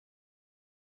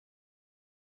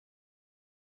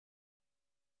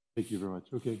Thank you very much.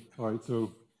 Okay, all right,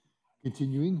 so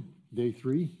continuing day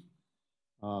 3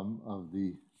 of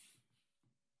the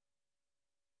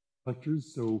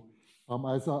lectures. So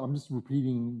I'm just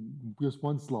repeating just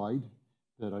one slide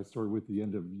that I started with at the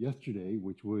end of yesterday,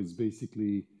 which was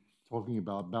basically talking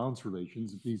about balance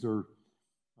relations. These are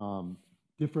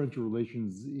differential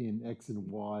relations in X and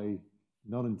Y,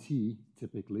 not in T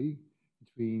typically,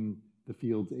 between the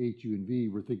fields H, U, and V.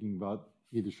 We're thinking about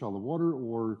either shallow water,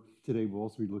 or today we'll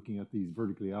also be looking at these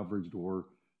vertically averaged or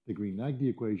the Green-Nagdi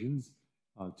equations,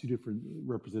 two different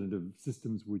representative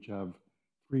systems which have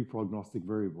 3 prognostic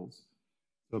variables.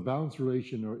 So a balance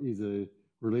relation is a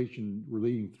relation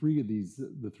relating 3 of these,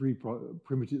 the 3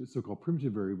 primitive, so-called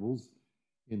primitive variables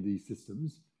in these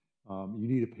systems. You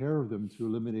need a pair of them to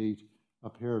eliminate a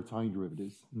pair of time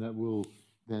derivatives, and that will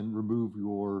then remove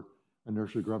your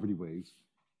inertial gravity waves.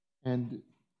 And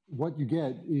what you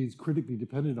get is critically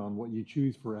dependent on what you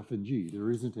choose for F and G. There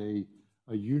isn't a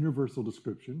universal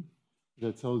description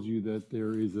that tells you that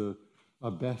there is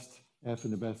a best F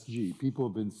and a best G. People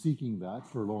have been seeking that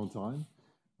for a long time.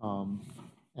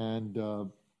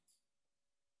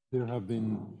 There have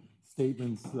been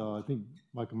statements, I think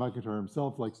Michael McIntyre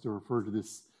himself likes to refer to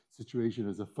this situation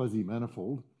as a fuzzy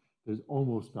manifold. There's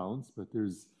almost balance, but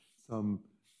there's some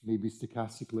maybe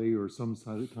stochastic layer or some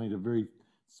kind of very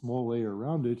small layer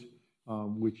around it,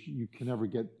 which you can never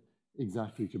get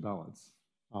exactly to balance.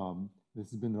 This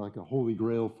has been like a holy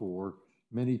grail for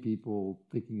many people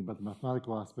thinking about the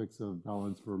mathematical aspects of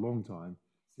balance for a long time,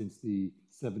 since the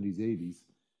 70s, 80s.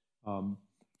 I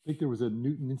think there was a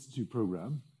Newton Institute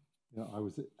program I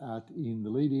was at in the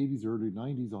late 80s, early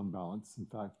 90s on balance, in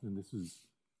fact, and this was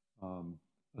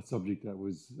a subject that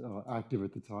was active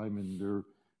at the time, and there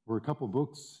were a couple of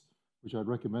books which I'd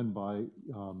recommend by,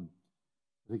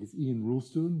 I think it's Ian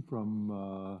Rulstone from,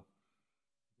 I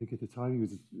think at the time he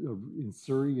was in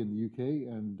Surrey in the UK,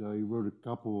 and he wrote a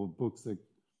couple of books that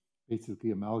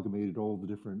basically amalgamated all the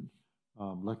different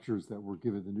lectures that were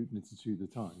given at the Newton Institute at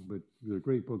the time, but they're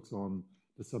great books on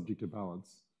the subject of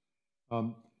balance.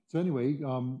 So anyway,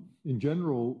 in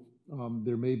general,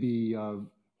 there may be a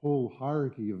whole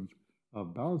hierarchy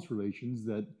of balance relations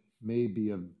that may be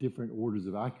of different orders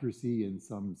of accuracy in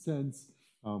some sense.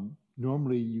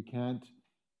 Normally you can't,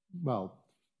 well,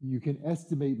 you can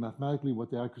estimate mathematically what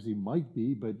the accuracy might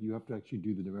be, but you have to actually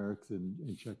do the numerics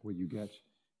and check what you get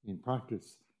in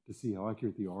practice to see how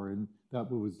accurate they are. And that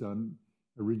was done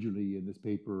originally in this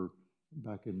paper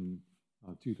back in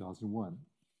 2001.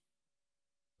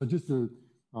 But just to,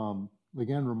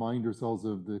 again, remind ourselves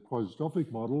of the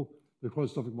quadrostrophic model. The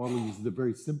quadrostrophic model uses the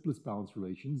very simplest balance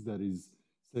relations, that is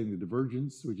saying the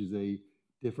divergence, which is a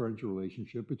differential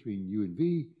relationship between U and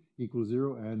V equals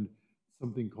 0, and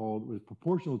something called, was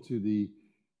proportional to the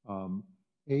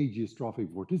ageostrophic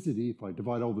vorticity. If I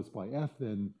divide all this by F,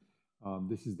 then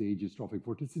this is the ageostrophic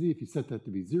vorticity. If you set that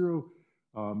to be 0,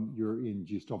 you're in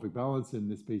geostrophic balance, and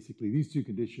this basically, these two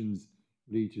conditions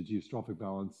lead to geostrophic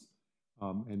balance,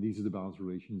 and these are the balance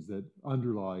relations that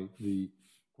underlie the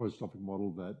quadrostrophic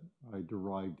model that I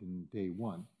derived in day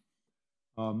 1.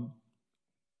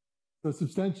 The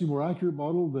substantially more accurate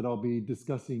model that I'll be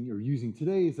discussing or using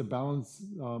today is a balance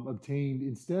obtained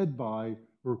instead by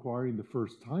requiring the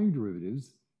first time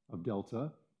derivatives of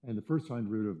delta and the first time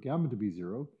derivative of gamma to be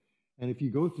 0. And if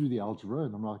you go through the algebra,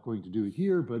 and I'm not going to do it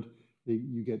here, but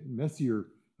you get messier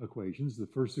equations. The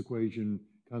first equation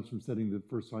comes from setting the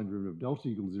first time derivative of delta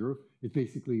equal to 0. It's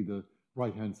basically the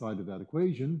right-hand side of that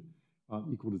equation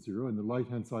equal to 0, and the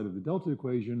right-hand side of the delta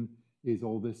equation is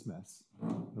all this mess,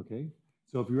 okay?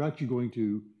 So if you're actually going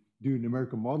to do a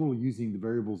numerical model using the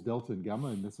variables delta and gamma,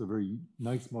 and that's a very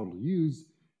nice model to use,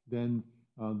 then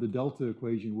the delta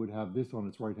equation would have this on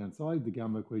its right-hand side, the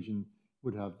gamma equation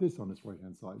would have this on its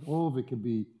right-hand side. All of it can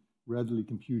be readily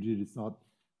computed. It's not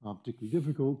particularly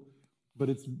difficult, but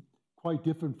it's quite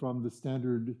different from the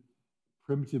standard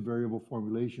primitive variable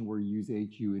formulation where you use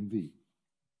H, U, and V.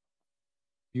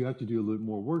 You have to do a little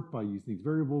more work by using these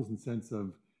variables in the sense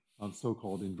of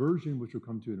so-called inversion, which we'll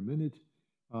come to in a minute.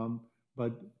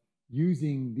 But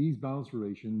using these balance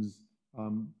relations,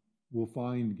 we'll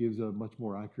find gives a much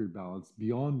more accurate balance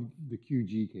beyond the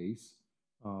QG case.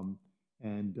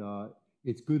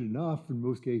 It's good enough in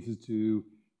most cases to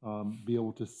be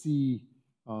able to see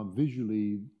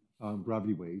visually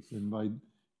gravity waves. And by,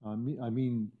 I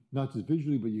mean not just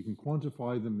visually, but you can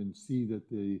quantify them and see that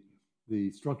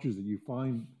the structures that you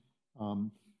find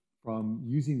from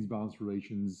using these balance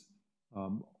relations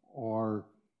are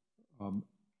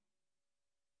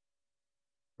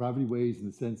gravity waves in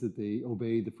the sense that they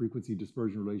obey the frequency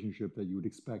dispersion relationship that you would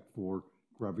expect for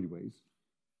gravity waves.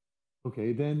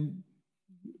 Okay, then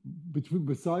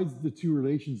besides the two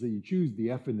relations that you choose,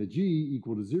 the F and the G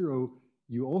equal to 0,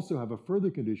 you also have a further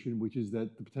condition, which is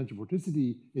that the potential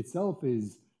vorticity itself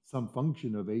is some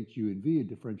function of H, U, and V, a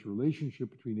differential relationship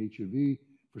between H and V.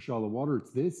 For shallow water,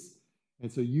 it's this.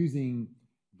 And so using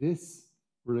this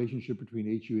relationship between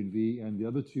H, U, and V and the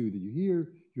other two that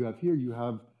you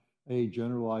have a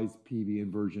generalized PV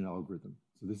inversion algorithm.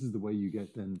 So this is the way you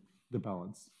get then the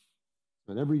balance.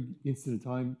 So at every instant of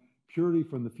time, purely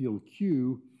from the field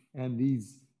Q and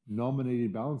these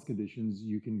nominated balance conditions,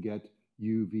 you can get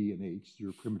U, V, and H,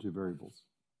 your primitive variables.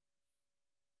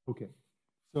 Okay,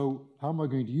 so how am I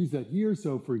going to use that here?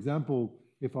 So for example,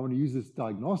 if I want to use this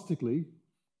diagnostically,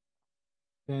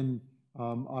 then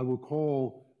I will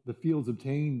call the fields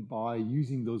obtained by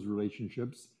using those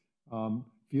relationships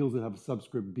fields that have a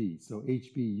subscript B. So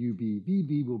HB, UB,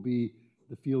 VB will be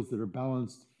the fields that are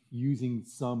balanced using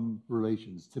some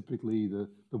relations, typically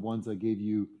the ones I gave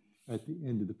you at the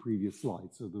end of the previous slide.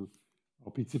 So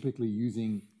I'll be typically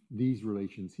using these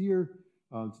relations here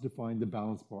to define the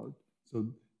balance part. So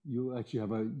you'll actually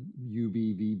have a UB,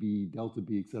 VB, delta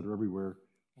B, et cetera, everywhere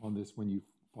on this when you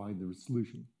find the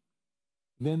solution.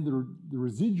 Then the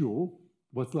residual,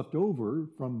 what's left over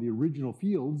from the original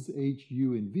fields, H,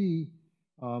 U, and V,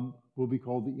 will be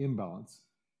called the imbalance.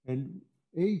 And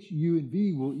H, U, and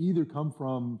V will either come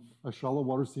from a shallow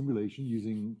water simulation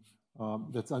using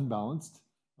that's unbalanced,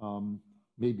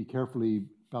 may be carefully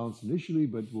balanced initially,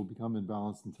 but will become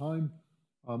imbalanced in time.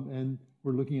 And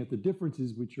we're looking at the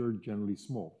differences, which are generally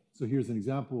small. So here's an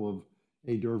example of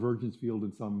a divergence field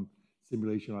in some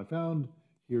simulation I found.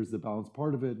 Here's the balanced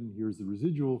part of it, and here's the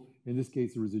residual. In this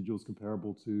case, the residual is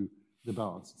comparable to the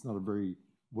balance. It's not a very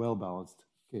well-balanced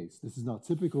case. This is not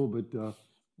typical, but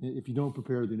if you don't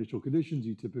prepare the initial conditions,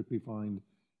 you typically find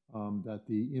that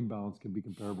the imbalance can be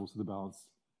comparable to the balance.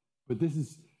 But this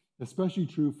is especially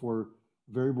true for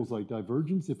variables like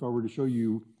divergence. If I were to show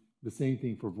you the same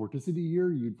thing for vorticity here,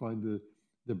 you'd find the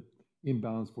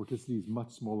imbalanced vorticity is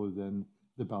much smaller than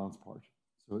the balance part.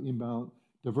 So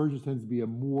divergence tends to be a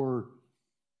more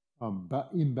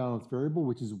imbalanced variable,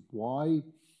 which is why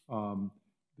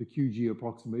the QG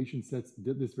approximation sets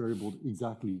this variable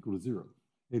exactly equal to 0,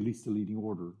 at least the leading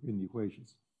order in the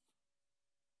equations.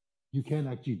 You can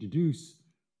actually deduce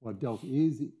what delta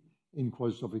is in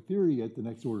quasi-strophic theory at the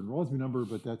next order in Rossby number,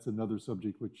 but that's another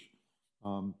subject which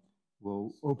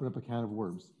will open up a can of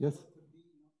worms. Yes?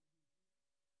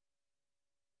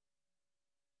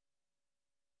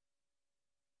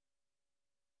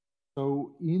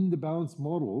 So in the balanced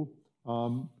model,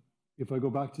 if I go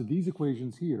back to these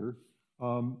equations here,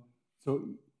 so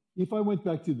if I went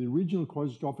back to the original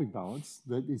quasi-strophic balance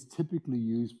that is typically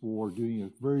used for doing a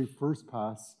very first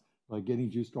pass, like getting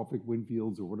geostrophic wind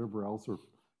fields or whatever else, or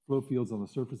flow fields on the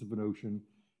surface of an ocean,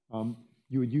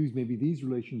 you would use maybe these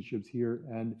relationships here,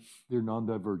 and they're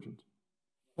non-divergent.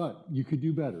 But you could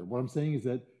do better. What I'm saying is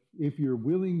that if you're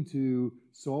willing to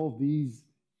solve these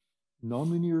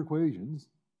nonlinear equations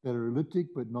that are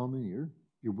elliptic but nonlinear,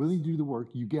 you're willing to do the work,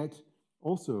 you get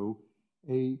also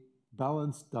a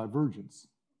balanced divergence.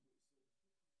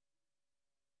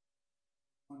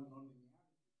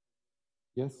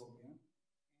 Yes?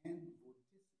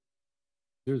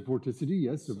 There's vorticity,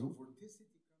 yes. So vorticity.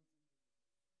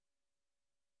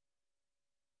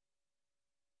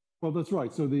 Well, that's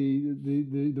right. So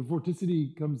the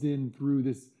vorticity comes in through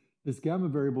this gamma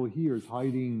variable here is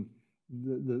hiding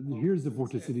here's the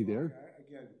vorticity there.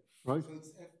 I get it. Right? So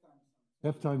it's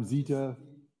F times zeta.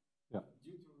 Yeah.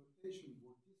 Due to rotation,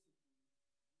 vorticity.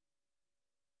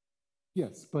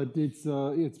 Yes, but it's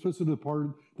sort of the part,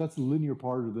 that's the linear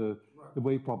part of the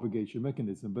wave propagation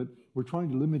mechanism. But we're trying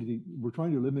to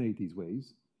eliminate these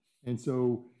waves. And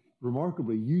so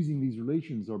remarkably, using these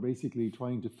relations are basically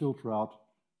trying to filter out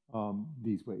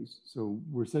these waves. So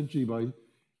we're essentially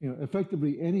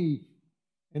effectively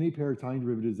any pair of time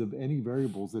derivatives of any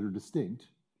variables that are distinct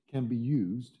can be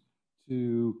used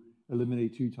to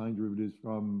eliminate two time derivatives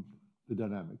from the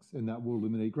dynamics, and that will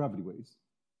eliminate gravity waves.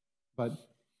 But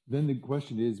then the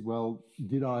question is, well,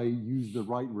 did I use the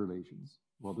right relations?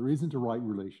 Well, there isn't a right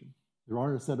relation. There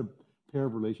aren't a set of pair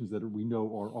of relations that we know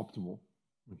are optimal,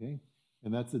 okay?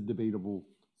 And that's a debatable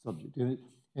subject. And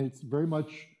it's very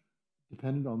much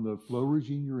dependent on the flow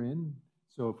regime you're in.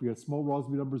 So if you have small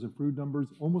Rossby numbers and Froude numbers,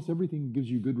 almost everything gives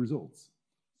you good results.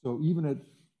 So even at,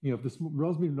 if the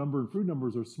Rossby number and Froude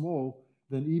numbers are small,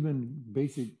 then even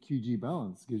basic QG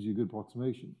balance gives you a good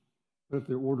approximation. But if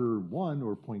they're order 1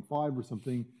 or 0.5 or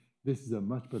something, this is a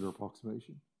much better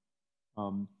approximation.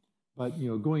 But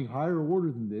going higher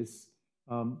order than this,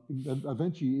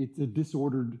 eventually it's a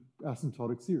disordered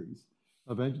asymptotic series.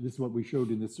 eventually, this is what we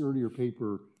showed in this earlier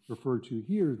paper referred to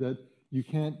here, that you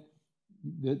can't,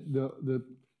 that the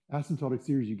asymptotic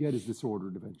series you get is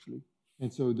disordered eventually.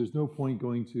 And so there's no point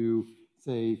going to,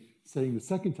 say, setting the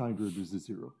second time derivatives to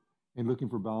zero and looking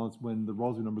for balance when the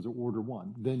Rosberg numbers are order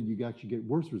one. Then you actually get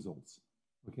worse results.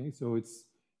 Okay, so it's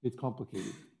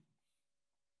complicated.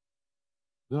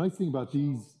 The nice thing about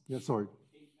these, yeah, sorry.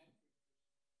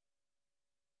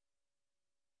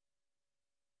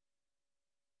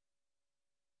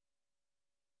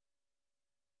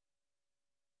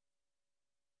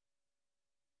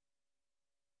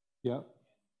 Yeah.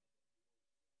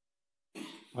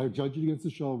 I judge it against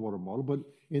the shallow water model, but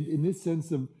in this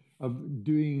sense of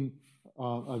doing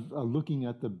of looking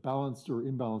at the balanced or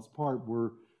imbalanced part,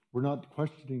 we're not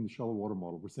questioning the shallow water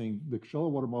model. We're saying the shallow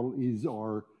water model is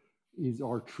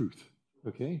our truth,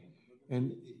 okay?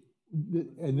 And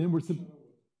then we're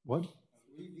what?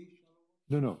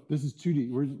 No. This is 2D.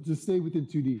 We're just stay within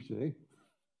 2D today,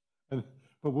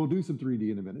 but we'll do some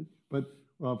 3D in a minute. But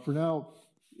for now,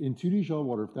 in 2D shallow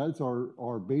water, if that's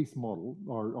our base model,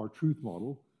 our truth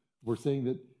model, we're saying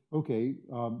that, okay,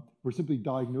 we're simply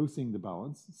diagnosing the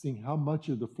balance, seeing how much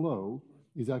of the flow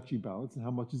is actually balanced and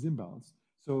how much is imbalanced.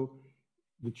 So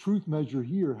the truth measure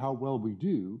here, how well we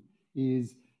do,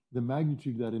 is the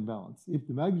magnitude of that imbalance. If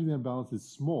the magnitude of that imbalance is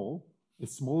small,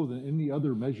 it's smaller than any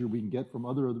other measure we can get from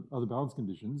other balance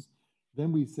conditions,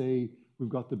 then we say we've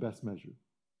got the best measure.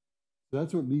 So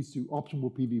that's what leads to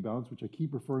optimal PV balance, which I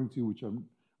keep referring to, which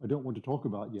I don't want to talk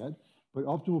about yet, but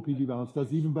optimal PV balance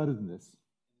does even better than this.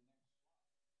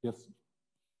 Yes.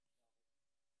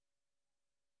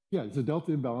 Yeah, so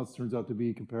delta imbalance turns out to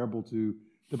be comparable to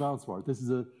the balance part. This is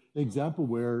an example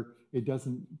where it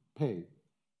doesn't pay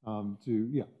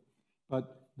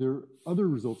but there are other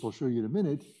results I'll show you in a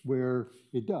minute where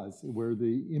it does, where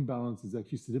the imbalance is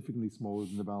actually significantly smaller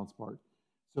than the balance part.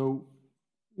 So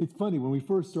it's funny, when we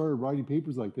first started writing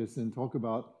papers like this and talk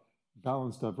about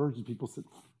balance divergence, people said,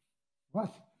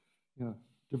 what?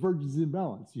 Divergence is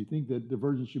imbalance. You think that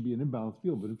divergence should be an imbalanced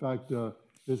field, but in fact,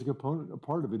 there's a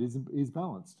part of it is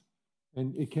balanced.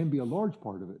 And it can be a large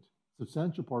part of it.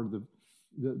 Substantial part of the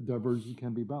divergence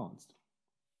can be balanced.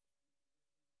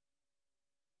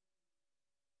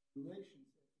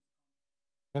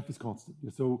 F is constant.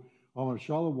 So on a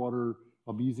shallow water,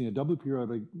 I'll be using a double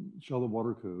periodic shallow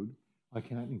water code. I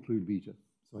can't include beta.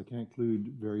 So I can't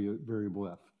include variable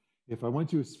F. If I went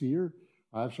to a sphere,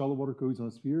 I have shallow water codes on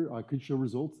a sphere. I could show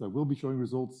results. I will be showing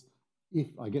results if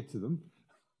I get to them.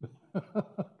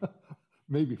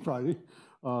 Maybe Friday,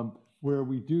 where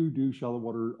we do shallow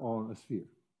water on a sphere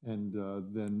and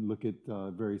then look at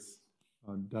various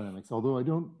dynamics. Although I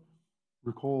don't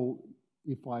recall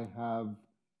if I have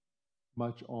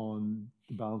much on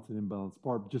the balance and imbalance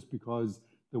part, just because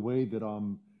the way that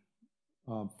I'm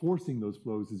forcing those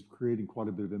flows is creating quite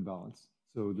a bit of imbalance.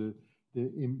 So the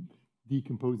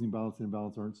decomposing balance and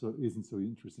imbalance isn't so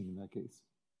interesting in that case.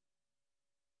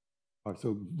 All right,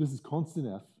 so this is constant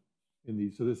F in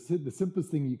these. So the simplest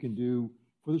thing you can do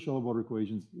for the shallow water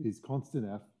equations is constant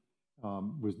F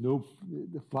with no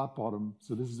flat bottom.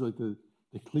 So this is like the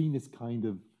cleanest kind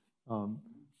of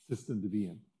system to be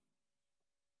in.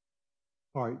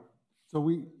 All right, so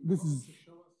this is.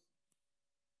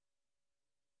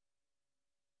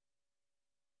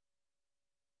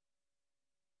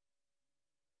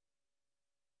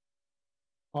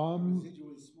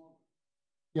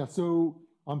 Yeah, so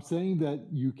I'm saying that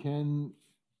you can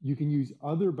use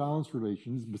other balance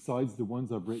relations besides the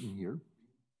ones I've written here.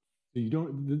 So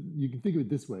you can think of it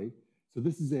this way. So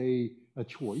this is a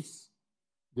choice.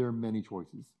 There are many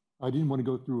choices. I didn't want to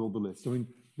go through all the lists. I mean,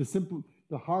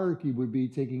 the hierarchy would be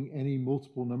taking any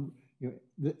multiple number,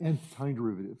 the nth time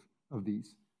derivative of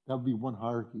these. That would be one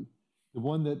hierarchy. The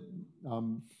one that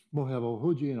Mohab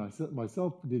Al-Hoji and I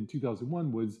myself did in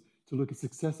 2001 was to look at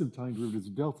successive time derivatives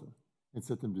of delta and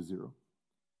set them to zero,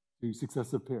 to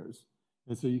successive pairs.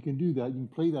 And so you can do that, you can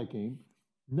play that game.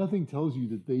 Nothing tells you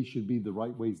that they should be the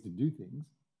right ways to do things.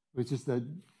 It's just that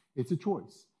it's a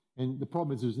choice. And the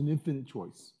problem is there's an infinite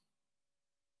choice.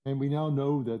 And we now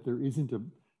know that there isn't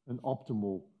an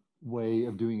optimal way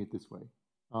of doing it this way.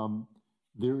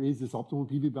 There is this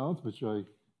optimal PV balance, which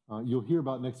you'll hear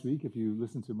about next week. If you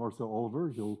listen to Marcel Oliver,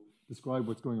 he'll describe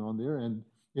what's going on there. And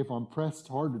if I'm pressed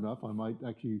hard enough, I might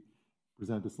actually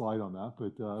present a slide on that,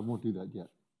 but I won't do that yet.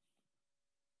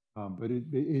 But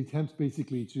it attempts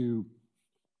basically to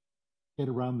get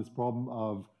around this problem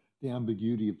of the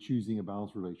ambiguity of choosing a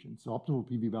balance relation. So optimal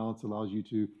PV balance allows you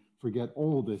to forget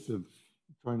all this of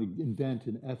trying to invent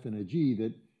an F and a G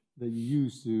that you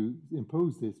use to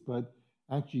impose this, but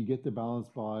actually get the balance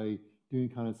by doing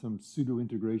kind of some pseudo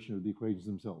integration of the equations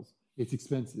themselves. it's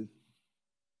expensive,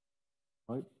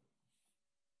 right?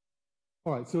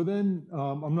 All right, so then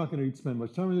I'm not going to spend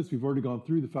much time on this. We've already gone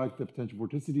through the fact that potential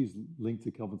vorticity is linked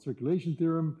to Kelvin circulation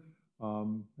theorem,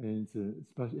 and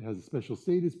it has a special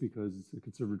status because it's a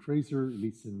conservative tracer, at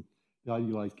least in the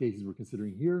idealized cases we're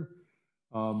considering here.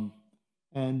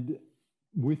 And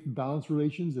with balance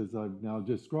relations, as I've now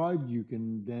described, you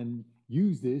can then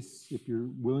use this if you're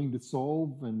willing to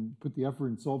solve and put the effort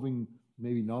in solving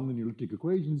maybe nonlinear elliptic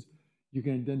equations. You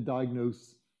can then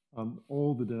diagnose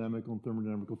all the dynamical and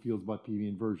thermodynamical fields by PV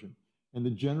inversion. And the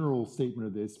general statement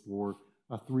of this for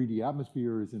a 3D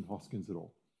atmosphere is in Hoskins et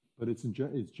al. But it's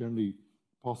generally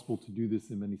possible to do this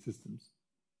in many systems.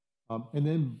 And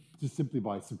then just simply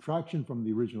by subtraction from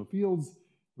the original fields,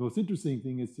 the most interesting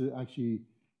thing is to actually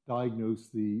diagnose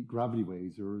the gravity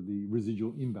waves or the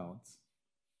residual imbalance.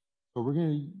 So we're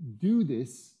going to do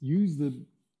this, use the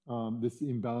this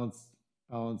balanced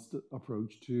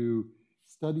approach to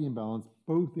study imbalance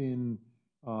both in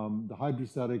the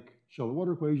hydrostatic shallow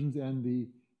water equations and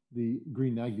the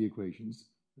Green-Nagdi equations,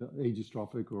 the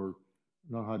agestrophic or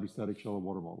non-hydrostatic shallow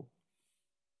water model.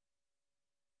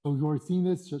 So we've already seen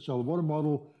this shallow water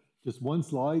model, just one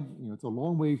slide. It's a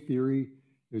long wave theory.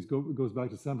 It goes back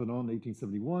to Saint-Venant in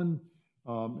 1871.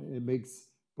 It makes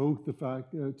both the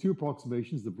fact, two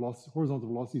approximations, the horizontal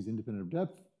velocity is independent of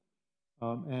depth,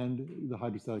 and the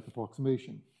hydrostatic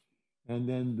approximation. And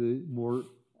then the more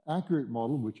accurate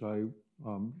model, which I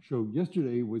showed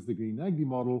yesterday, was the Green-Nagdi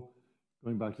model,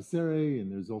 going back to Serre,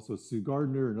 and there's also Sue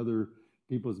Gardner and other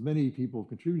people. As many people have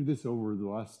contributed to this over the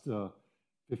last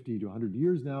 50 to 100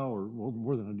 years now, or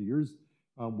more than 100 years,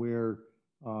 where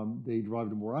they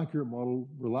derived a more accurate model,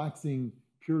 relaxing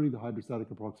purely the hydrostatic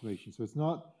approximation. So it's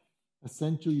not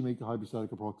essential you make the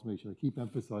hydrostatic approximation. I keep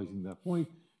emphasizing that point,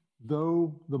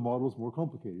 though the model is more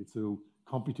complicated. So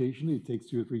computationally, it takes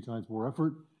 2 or 3 times more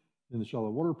effort than the shallow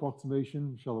water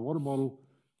approximation, shallow water model.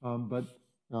 But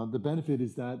the benefit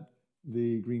is that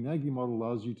the Green-Nagdi model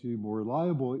allows you to more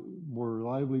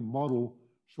reliably model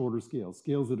shorter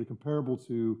scales that are comparable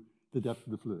to the depth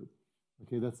of the fluid.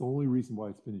 Okay, that's the only reason why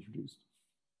it's been introduced.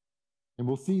 And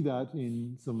we'll see that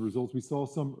in some results. We saw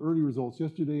some early results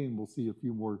yesterday, and we'll see a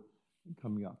few more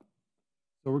coming up.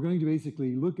 So we're going to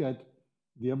basically look at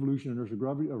the evolution of inertial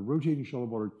gravity of rotating shallow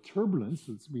water turbulence.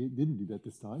 We didn't do that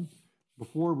this time.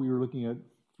 Before, we were looking at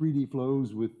 3D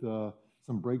flows with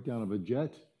some breakdown of a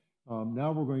jet.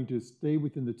 Now we're going to stay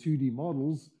within the 2D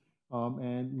models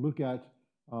and look at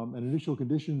an initial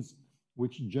conditions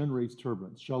which generates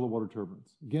turbulence, shallow water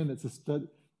turbulence. Again, it's a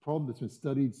problem that's been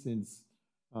studied since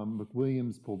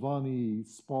McWilliams, Polvani,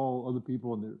 Spall, other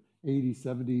people in the 80s,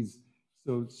 70s.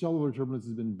 So shallow water turbulence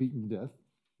has been beaten to death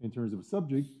in terms of a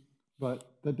subject,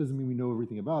 but that doesn't mean we know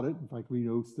everything about it. In fact, we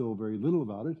know still very little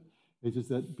about it. It's just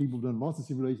that people have done lots of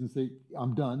simulations and say,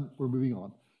 I'm done, we're moving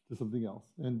on to something else.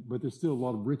 But there's still a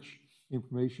lot of rich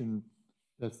information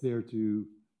that's there to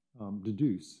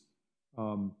deduce.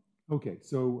 Okay,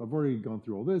 so I've already gone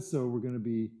through all this, so we're going to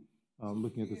be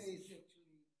looking at this.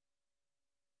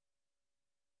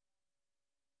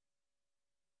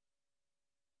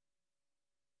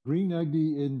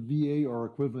 Green-Nagdi and VA are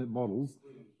equivalent models.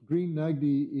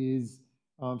 Green-Nagdi is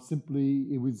simply,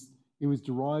 it was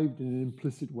derived in an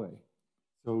implicit way.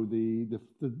 So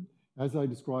as I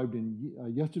described in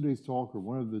yesterday's talk, or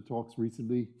one of the talks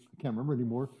recently, I can't remember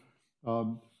anymore,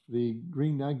 the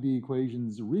Green-Nagdi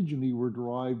equations originally were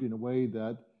derived in a way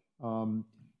that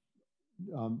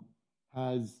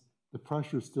has the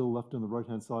pressure still left on the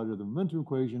right-hand side of the momentum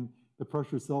equation. The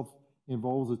pressure itself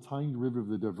involves a tiny derivative of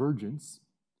the divergence.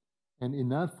 And in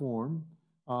that form,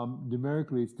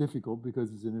 numerically, it's difficult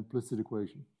because it's an implicit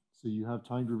equation. So you have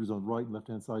time derivatives on right and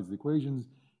left-hand sides of the equations.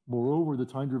 Moreover, the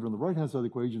time derivative on the right-hand side of the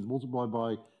equation is multiplied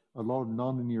by a lot of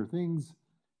nonlinear things.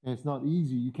 And it's not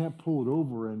easy. You can't pull it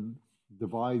over and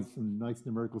devise some nice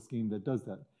numerical scheme that does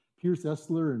that.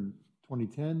 Pierce-Essler in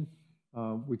 2010,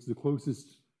 which is the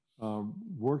closest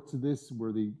work to this,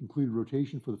 where they included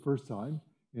rotation for the first time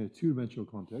in a two-dimensional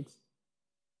context.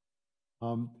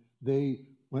 They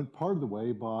went part of the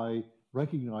way by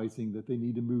recognizing that they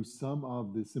need to move some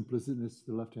of the simplicitness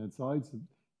to the left-hand side, so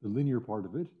the linear part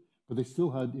of it, but they still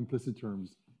had implicit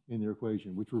terms in their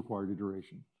equation, which required a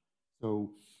duration.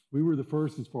 So we were the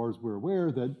first, as far as we're aware,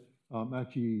 that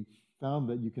actually found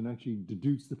that you can actually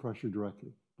deduce the pressure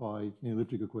directly by an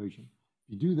elliptic equation.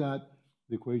 If you do that,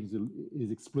 the equation is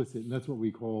explicit, and that's what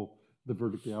we call the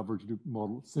vertically averaged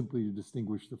model, simply to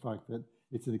distinguish the fact that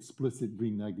it's an explicit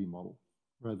Green-Nagdi model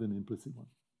rather than an implicit one.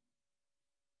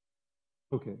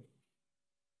 Okay.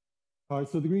 All right,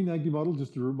 so the Green-Nagdi model,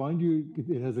 just to remind you,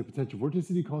 it has a potential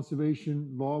vorticity conservation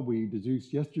law. We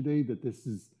deduced yesterday that this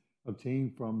is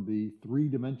obtained from the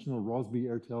three-dimensional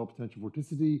Rossby-Ertel potential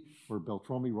vorticity, or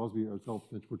Beltrami-Rossby-Ertel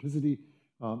potential vorticity,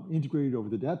 integrated over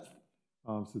the depth.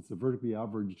 So it's a vertically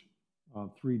averaged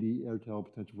 3D Ertel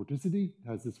potential vorticity. It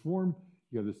has this form.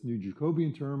 You have this new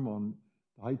Jacobian term on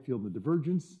the height field and the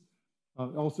divergence.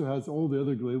 It also has all the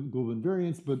other global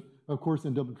invariants, but of course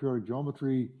in double periodic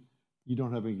geometry, you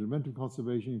don't have angular momentum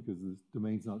conservation because the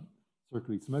domain's not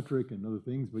circularly symmetric and other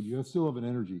things, but you still have an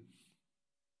energy.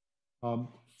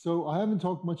 So I haven't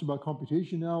talked much about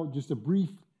computation now, just a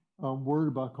brief word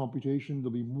about computation.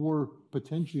 There'll be more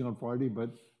potentially on Friday,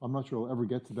 but I'm not sure I'll ever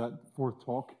get to that fourth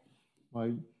talk.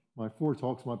 My four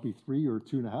talks might be 3 or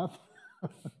 2.5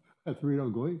 at the rate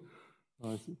I'm going.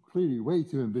 It's clearly way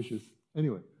too ambitious.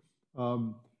 Anyway,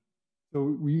 so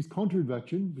we use contour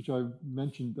advection, which I've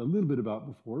mentioned a little bit about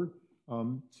before,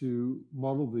 to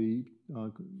model the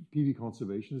PV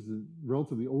conservation. This is a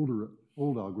relatively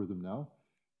old algorithm now,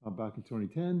 back in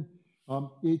 2010.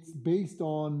 It's based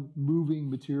on moving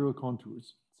material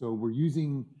contours. So we're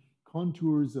using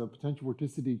contours of potential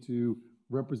vorticity to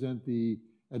represent the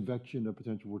advection of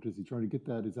potential vorticity, trying to get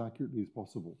that as accurately as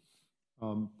possible.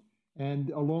 And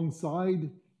alongside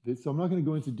this, so I'm not going to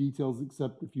go into details,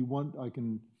 except if you want, I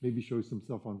can maybe show some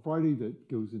stuff on Friday that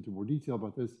goes into more detail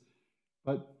about this.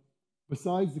 But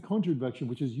besides the contour advection,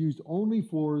 which is used only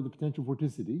for the potential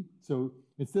vorticity, so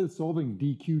instead of solving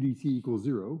dq dt equals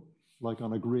 0, like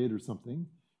on a grid or something,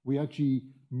 we actually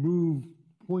move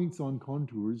points on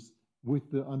contours with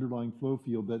the underlying flow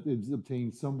field that is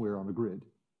obtained somewhere on a grid.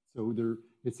 So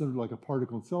it's sort of like a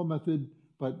particle and cell method,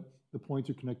 but the points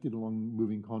are connected along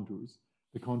moving contours.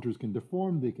 The contours can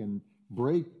deform, they can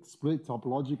break, split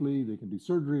topologically, they can do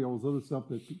surgery, all this other stuff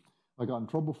that I got in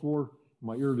trouble for in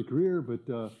my early career, but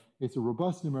it's a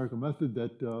robust numerical method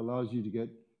that allows you to get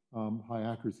high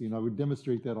accuracy. And I would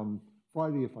demonstrate that on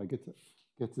Friday if I get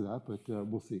to that, but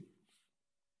we'll see.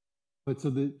 But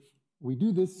so we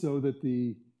do this so that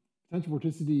the potential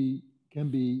vorticity can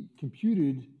be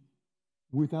computed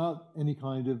without any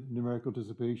kind of numerical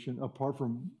dissipation, apart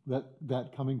from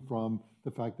that coming from the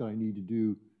fact that I need to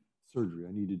do surgery.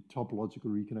 I need to topologically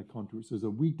reconnect contours. So there's a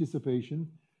weak dissipation.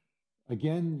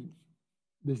 Again,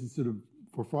 this is sort of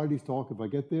for Friday's talk, if I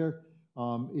get there,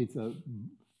 it's a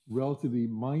relatively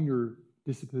minor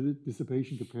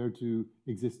dissipation compared to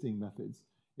existing methods.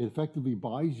 It effectively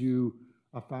buys you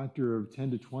a factor of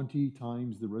 10 to 20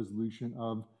 times the resolution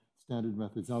of standard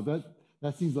methods. Now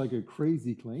that seems like a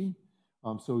crazy claim.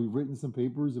 So we've written some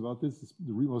papers about this.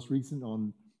 The most recent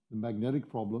on the magnetic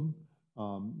problem.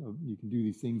 You can do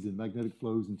these things in magnetic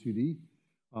flows in 2D.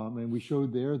 And we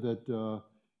showed there that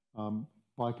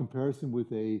by comparison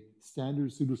with a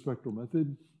standard pseudospectral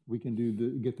method, we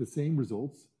can get the same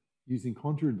results using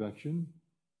contour advection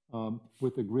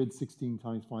with a grid 16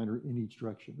 times finer in each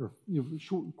direction, or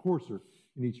coarser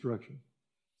in each direction.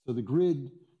 So the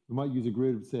grid, we might use a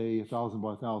grid of say 1,000 by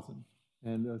 1,000.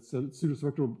 And so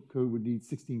pseudospectral code would need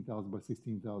 16,000 by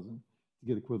 16,000 to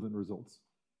get equivalent results.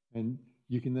 And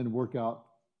you can then work out,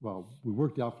 well, we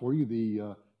worked out for you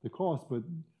the cost, but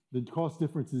the cost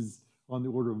difference is on the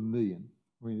order of 1 million.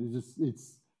 I mean,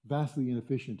 it's vastly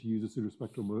inefficient to use a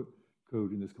pseudospectral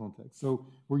code in this context. So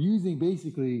we're using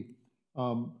basically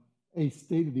a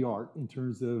state-of-the-art in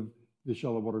terms of the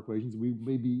shallow water equations. We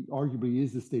maybe arguably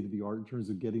is the state-of-the-art in terms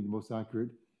of getting the most accurate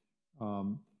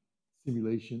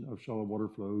simulation of shallow water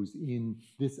flows in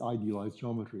this idealized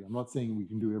geometry. I'm not saying we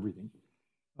can do everything.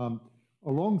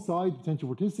 Alongside potential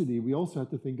vorticity, we also have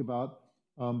to think about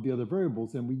the other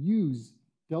variables, and we use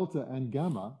delta and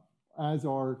gamma as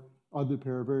our other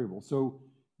pair of variables. So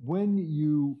when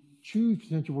you choose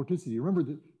potential vorticity, remember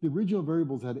that the original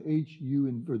variables had H, U,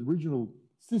 and, or the original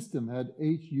system had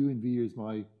H, U, and V as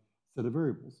my set of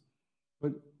variables.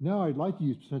 But now I'd like to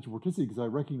use potential vorticity because I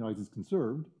recognize it's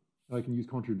conserved. I can use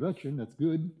contour advection, that's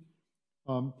good.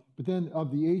 But then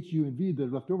of the H, U, and V that are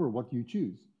left over, what do you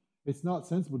choose? It's not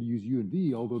sensible to use U and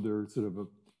V, although they're sort of a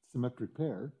symmetric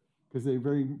pair, because they're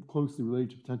very closely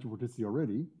related to potential vorticity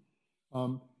already.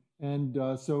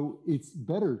 So it's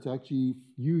better to actually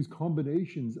use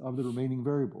combinations of the remaining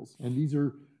variables. And these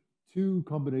are two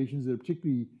combinations that are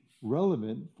particularly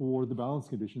relevant for the balance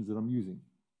conditions that I'm using.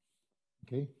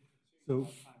 Okay, so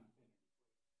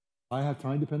I have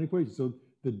time-dependent equations. So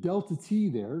the delta t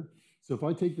there, so if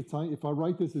I take the time, if I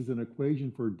write this as an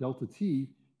equation for delta t,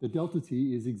 the delta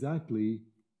t is exactly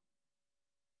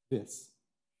this.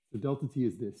 The delta t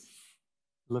is this,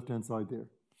 left-hand side there.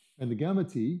 And the gamma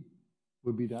t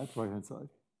would be that right-hand side,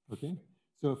 okay?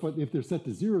 So if they're set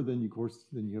to 0, then of course,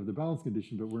 then you have the balance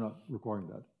condition, but we're not requiring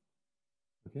that,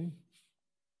 okay?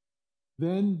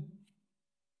 Then,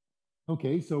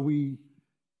 okay, so we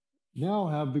now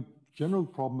have the general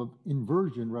problem of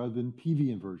inversion rather than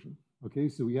PV inversion. Okay,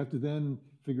 so we have to then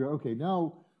figure out, okay,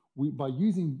 now by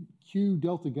using Q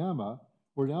delta gamma,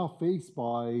 we're now faced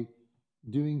by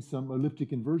doing some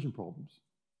elliptic inversion problems,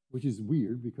 which is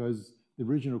weird because the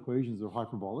original equations are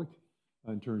hyperbolic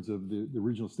in terms of the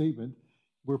original statement.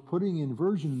 We're putting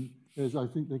inversion, as I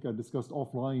think I discussed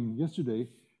offline yesterday,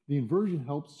 the inversion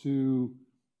helps to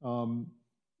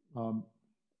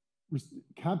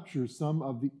capture some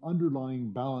of the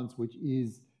underlying balance, which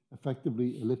is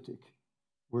effectively elliptic,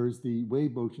 whereas the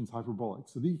wave motion is hyperbolic.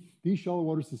 So these shallow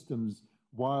water systems,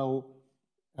 while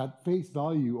at face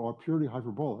value are purely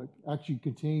hyperbolic, actually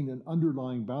contain an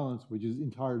underlying balance which is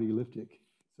entirely elliptic.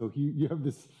 So you have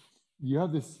this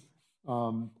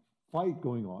fight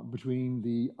going on between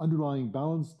the underlying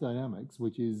balance dynamics,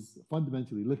 which is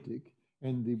fundamentally elliptic,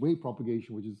 and the wave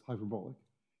propagation, which is hyperbolic.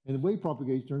 And the wave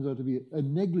propagation turns out to be a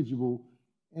negligible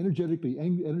energetically,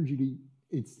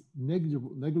 it's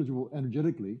negligible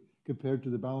energetically compared to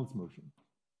the balance motion.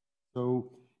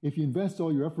 So if you invest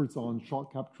all your efforts on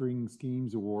shock capturing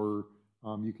schemes, or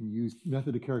you can use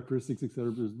method of characteristics, et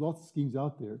cetera, there's lots of schemes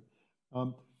out there,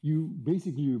 you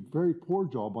basically do a very poor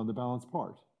job on the balance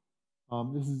part.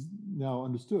 This is now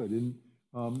understood, and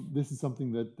this is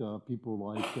something that people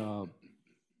like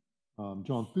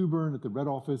John Thuburn at the Red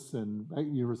Office and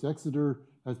University of Exeter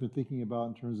has been thinking about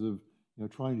in terms of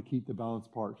trying to keep the balance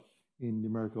part in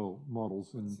numerical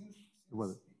models and the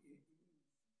weather.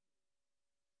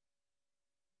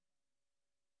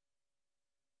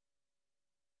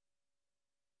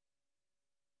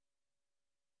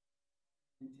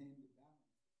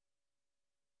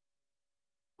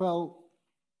 Well,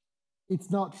 it's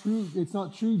not true. It's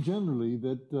not true generally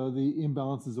that the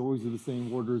imbalance is always of the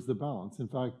same order as the balance. In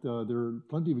fact, there are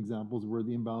plenty of examples where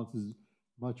the imbalance is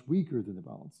much weaker than the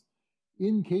balance.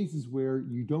 In cases where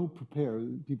you don't prepare,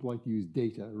 people like to use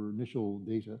data or initial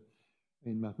data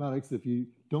in mathematics. If you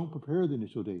don't prepare the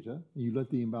initial data, and you let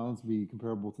the imbalance be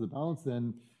comparable to the balance,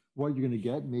 then what you're going to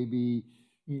get maybe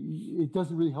it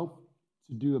doesn't really help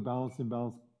to do a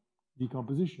balance-imbalance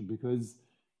decomposition because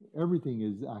everything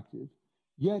is active.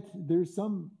 Yet there's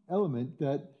some element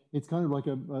that it's kind of like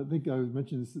I think I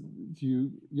mentioned this to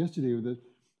you yesterday, that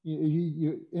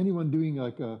anyone doing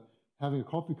like having a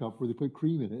coffee cup where they put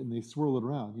cream in it and they swirl it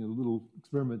around, a little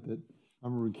experiment that I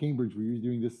remember in Cambridge where you were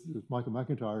doing this with Michael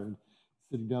McIntyre and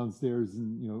sitting downstairs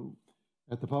and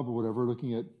at the pub or whatever,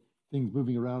 looking at things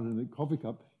moving around in the coffee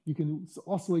cup. You can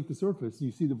oscillate the surface and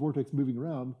you see the vortex moving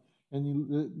around,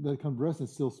 and the conversant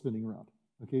is still spinning around.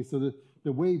 Okay, so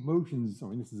the wave motions, I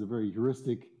mean, this is a very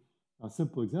heuristic,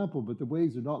 simple example, but the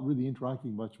waves are not really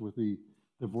interacting much with the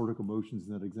vortical motions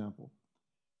in that example.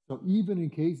 So even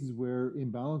in cases where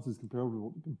imbalance is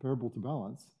comparable to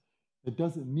balance, it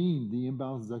doesn't mean the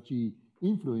imbalance is actually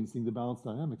influencing the balance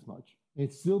dynamics much.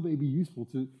 It still may be useful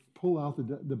to pull out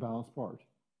the balance part.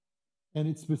 And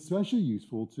it's especially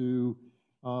useful to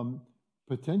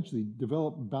potentially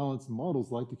develop balanced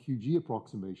models like the QG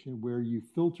approximation, where you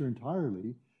filter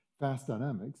entirely fast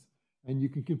dynamics and you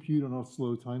can compute on a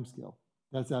slow timescale.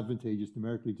 That's advantageous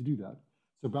numerically to do that.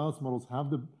 So balanced models have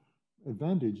the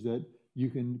advantage that you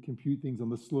can compute things on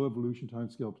the slow evolution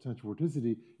timescale potential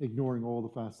vorticity, ignoring all the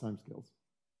fast timescales.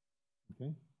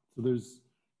 Okay, so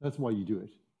that's why you do it.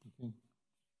 Okay.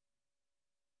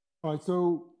 All right,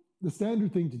 so the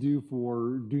standard thing to do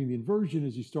for doing the inversion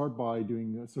is you start by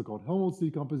doing a so-called Helmholtz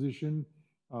decomposition,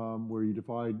 where you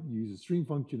use a stream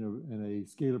function and a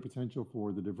scalar potential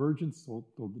for the divergence, so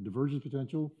the divergence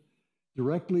potential.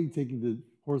 Directly taking the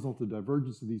horizontal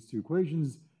divergence of these two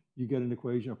equations, you get an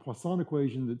equation, a Poisson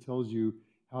equation, that tells you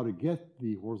how to get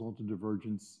the horizontal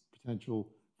divergence potential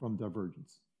from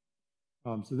divergence.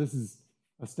 So this is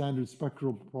a standard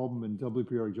spectral problem in doubly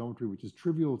periodic geometry, which is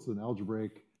trivial. It's an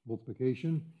algebraic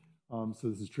multiplication. So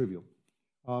this is trivial.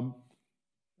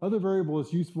 Other variable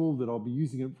that's useful that I'll be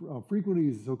using it frequently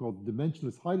is the so-called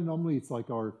dimensionless height anomaly. It's like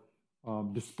our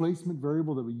displacement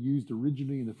variable that we used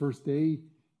originally in the first day,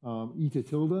 eta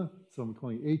tilde. So I'm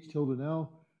calling it h tilde now.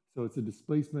 So it's a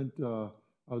displacement of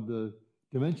the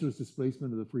dimensionless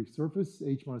displacement of the free surface,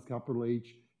 h minus capital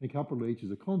H, and capital H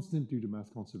is a constant due to mass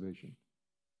conservation.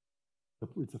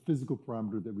 It's a physical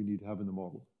parameter that we need to have in the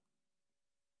model.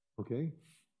 Okay,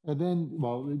 and then,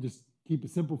 well, just keep it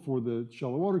simple for the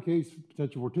shallow water case,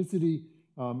 potential vorticity.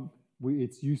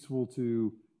 It's useful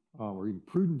to, or even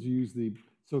prudent to use the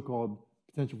so-called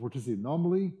potential vorticity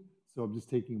anomaly. So I'm just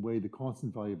taking away the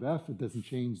constant value of f. It doesn't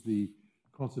change the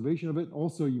conservation of it.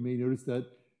 Also, you may notice that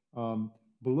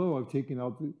below I've taken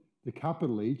out the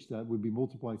capital H that would be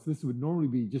multiplied. So this would normally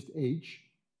be just h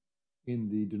in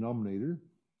the denominator.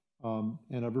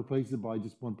 And I've replaced it by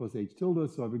just 1 plus h tilde,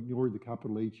 so I've ignored the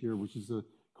capital H here, which is a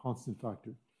constant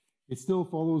factor. It still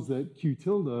follows that q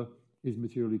tilde is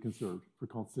materially conserved for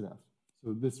constant f.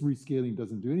 So this rescaling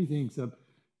doesn't do anything except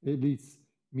at least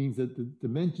means that the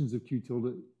dimensions of q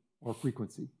tilde are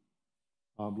frequency,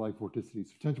 like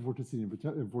vorticities. Potential vorticity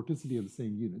and vorticity are the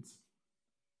same units.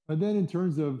 And then in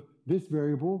terms of this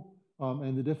variable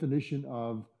and the definition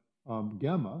of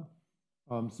gamma,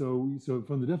 so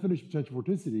from the definition of potential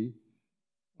vorticity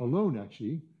alone,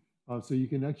 actually, so you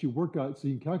can actually work out, so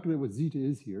you can calculate what zeta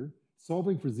is here.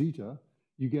 Solving for zeta,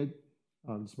 you get,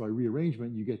 just by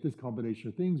rearrangement, you get this combination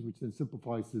of things, which then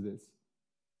simplifies to this.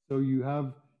 So you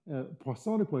have a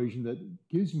Poisson equation that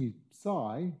gives me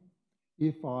psi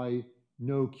if I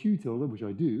know q tilde, which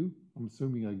I do, I'm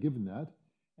assuming I've given that,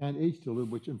 and h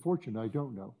tilde, which unfortunately I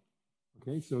don't know.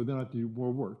 Okay, so then I have to do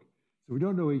more work. So we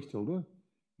don't know h tilde,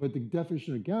 but the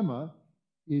definition of gamma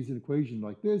is an equation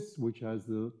like this, which has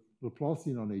the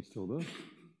Laplacian on h tilde.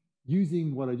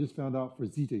 Using what I just found out for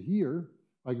zeta here,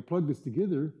 I can plug this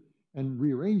together and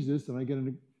rearrange this, and I get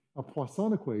a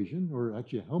Poisson equation, or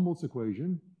actually a Helmholtz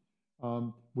equation,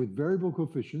 with variable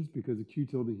coefficients because of q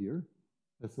tilde here.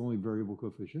 That's the only variable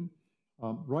coefficient.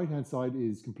 Right-hand side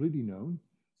is completely known.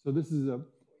 So this is an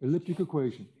elliptic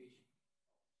equation.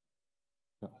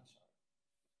 Yeah.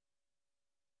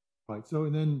 Right, so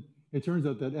and then it turns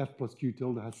out that f plus q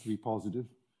tilde has to be positive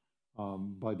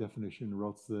by definition, or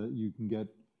else you can get,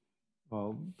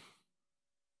 it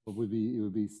would be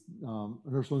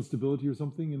inertial instability or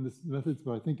something in this methods,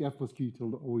 but I think f plus q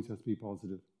tilde always has to be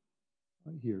positive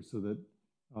here so that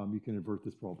you can invert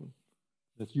this problem.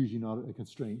 That's usually not a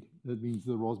constraint. That means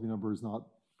the Rossby number is not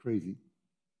crazy.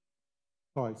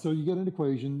 All right, so you get an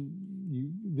equation.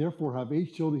 You therefore have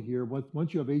h tilde here.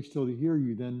 Once you have h tilde here,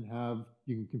 you then have,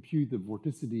 you can compute the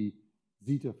vorticity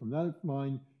zeta from that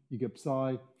line. You get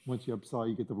psi. Once you have psi,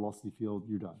 you get the velocity field.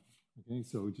 You're done. Okay,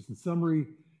 so just in summary,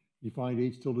 you find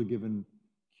h tilde given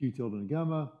q tilde and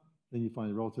gamma. Then you find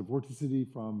the relative vorticity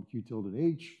from q tilde and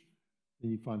h.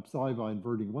 Then you find psi by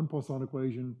inverting one Poisson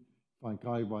equation. Find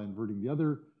chi by inverting the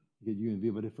other. You get u and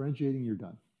v by differentiating. You're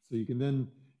done. So you can then,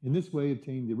 in this way,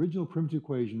 obtain the original primitive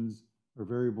equations or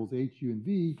variables h, u, and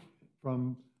v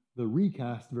from the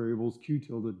recast variables q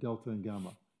tilde, delta, and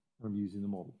gamma from using the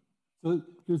model. So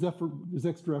there's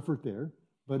extra effort there,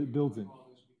 but it builds in.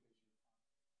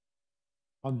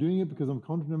 I'm doing it because I'm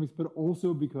quantum dynamics, but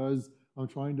also because I'm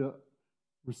trying to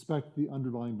respect the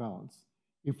underlying balance.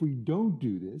 If we don't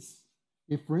do this,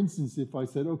 if, for instance, if I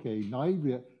said, okay,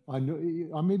 naively, I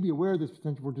may be aware of this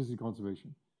potential vorticity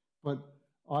conservation, but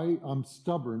I'm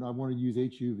stubborn, I want to use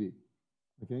HUV,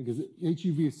 okay? Because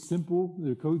HUV is simple,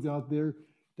 there are codes out there,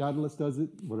 Daedalus does it,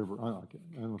 whatever, I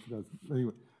don't know if it does,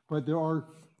 anyway. But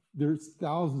there's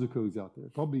thousands of codes out there,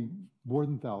 probably more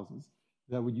than thousands,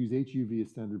 that would use HUV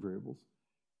as standard variables.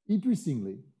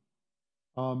 Interestingly,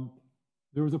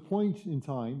 there was a point in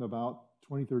time about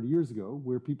 20, 30 years ago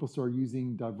where people started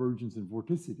using divergence and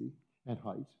vorticity at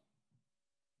height.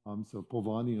 So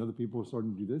Polvani and other people are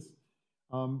starting to do this.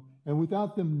 And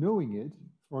without them knowing it,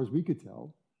 as far as we could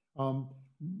tell,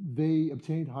 they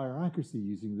obtained higher accuracy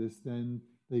using this than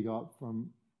they got from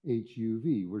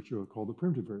HUV, which are called the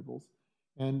primitive variables.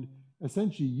 And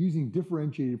essentially using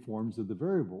differentiated forms of the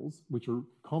variables, which are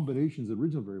combinations of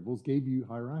original variables, gave you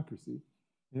higher accuracy.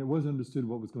 And it wasn't understood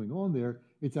what was going on there.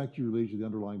 It's actually related to the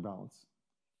underlying balance.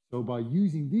 So by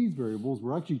using these variables,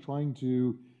 we're actually trying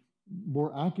to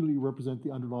more accurately represent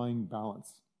the underlying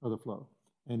balance of the flow.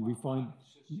 And we find,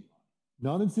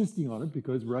 not insisting on it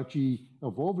because we're actually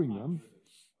evolving them.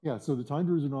 Yeah, so the time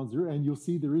derivatives are non-zero, and you'll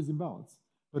see there is imbalance.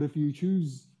 But if you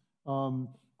choose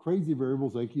crazy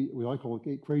variables, like what I call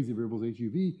crazy variables,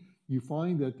 HUV, you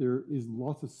find that there is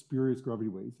lots of spurious gravity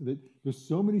waves. There's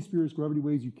so many spurious gravity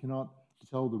waves, you cannot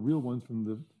tell the real ones from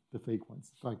the fake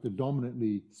ones. In fact, they're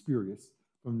dominantly spurious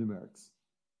from numerics.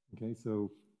 Okay,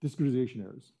 so discretization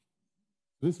errors.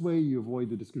 This way you avoid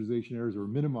the discretization errors or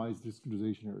minimize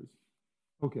discretization errors.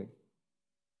 Okay.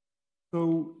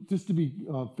 So just to be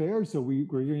fair, so we're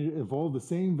going to evolve the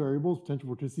same variables,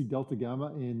 potential vorticity, delta, gamma,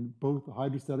 in both the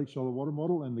hydrostatic shallow water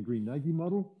model and the Green-Nagy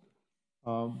model.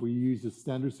 We use a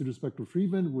standard pseudospectral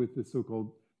treatment with the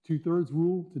so-called 2/3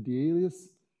 rule to de-alias.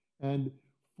 And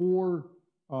for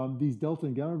these delta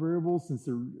and gamma variables, since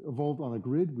they're evolved on a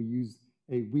grid, we use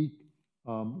a weak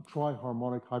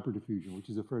triharmonic hyperdiffusion, which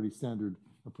is a fairly standard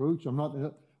approach. I'm not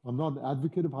an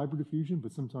advocate of hyperdiffusion,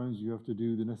 but sometimes you have to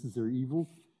do the necessary evil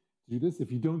to do this.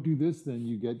 If you don't do this, then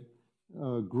you get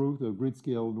growth of grid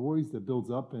scale noise that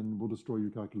builds up and will destroy your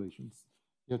calculations.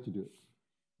 You have to do it.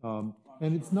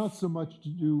 And it's not so much to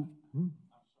do.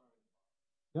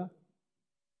 Yeah.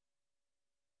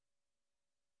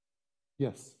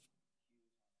 Yes,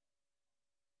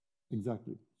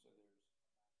 exactly.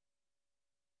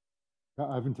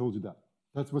 I haven't told you that.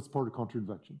 That's what's part of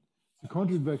contradvection. So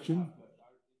contradvection,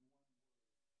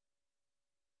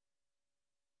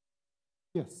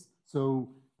 yes. So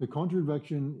the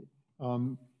contradvection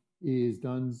is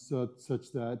done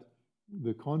such that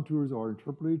the contours are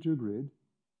interpolated to a grid,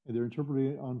 and they're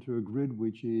interpolated onto a grid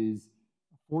which is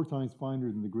 4 times finer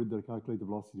than the grid that I calculate the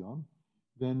velocity on.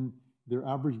 Then they're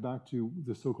averaged back to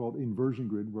the so-called inversion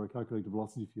grid where I calculate the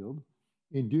velocity field.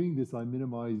 In doing this, I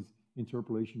minimize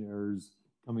interpolation errors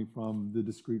coming from the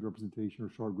discrete representation or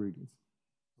sharp gradients.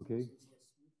 Okay?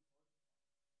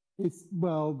 It's,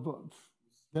 well,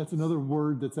 that's another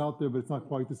word that's out there, but it's not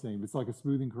quite the same. It's like a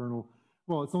smoothing kernel.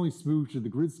 Well, it's only smooth to the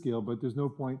grid scale, but there's no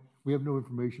point. We have no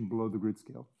information below the grid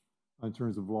scale in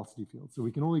terms of velocity field. So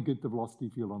we can only get the velocity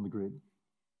field on the grid.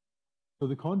 So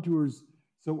the contours,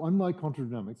 so unlike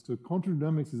contradynamics, so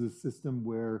contradynamics is a system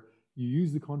where you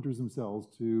use the contours themselves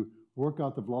to work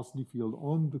out the velocity field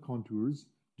on the contours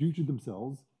due to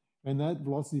themselves, and that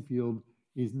velocity field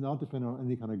is not dependent on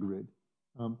any kind of grid.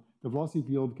 The velocity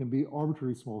field can be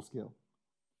arbitrarily small scale.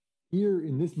 Here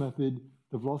in this method,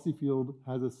 the velocity field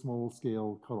has a small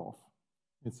scale cutoff.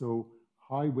 And so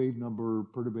high wave number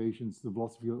perturbations, the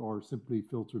velocity field are simply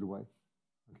filtered away,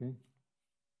 okay?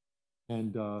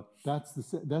 And that's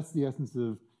the essence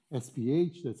of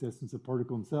SPH, that's the essence of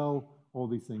particle and cell, all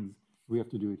these things, we have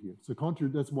to do it here. So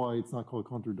that's why it's not called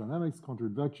contradynamics.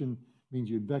 Contradvection means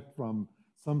you advect from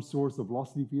some source of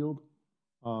velocity field,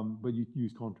 but you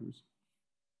use contours.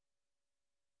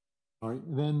 All right,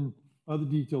 and then other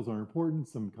details are important,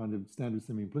 some kind of standard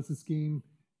semi-implicit scheme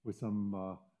with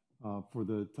some, for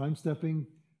the time stepping.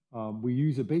 We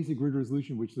use a basic grid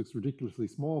resolution, which looks ridiculously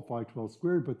small, 512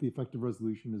 squared, but the effective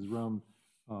resolution is around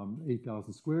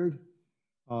 8,000 squared.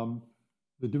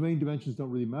 The domain dimensions don't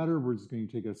really matter. We're just going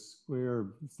to take a square of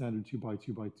standard 2 pi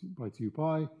 2 pi 2 pi 2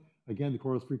 pi. Again, the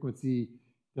Coriolis frequency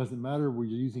doesn't matter. We're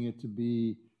using it to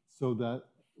be so that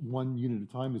 1 unit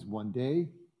of time is 1 day,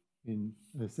 in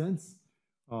a sense.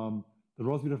 The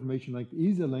Rossby deformation length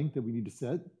is a length that we need to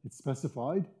set. It's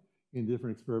specified in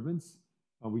different experiments.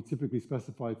 We typically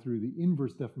specify through the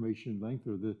inverse deformation length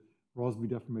or the Rossby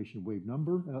deformation wave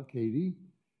number, KD,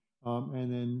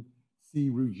 and then C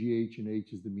root GH and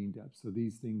H is the mean depth. So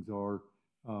these things are,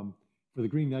 for the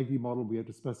Green-Nagy model, we have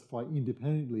to specify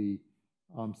independently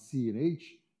C and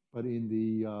H, but in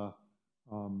the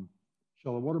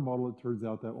shallow water model, it turns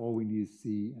out that all we need is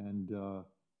C and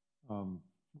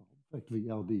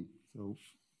effectively LD. So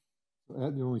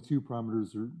the only two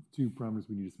parameters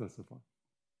we need to specify.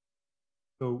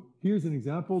 So here's an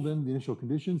example, then the initial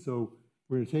condition. So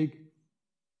we're going to take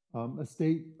a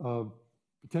state of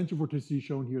potential vorticity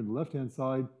shown here on the left-hand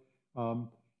side,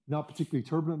 not particularly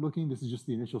turbulent looking. This is just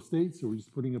the initial state. So we're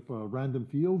just putting up a random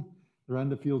field. The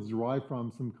random field is derived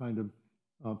from some kind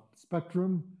of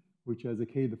spectrum, which has a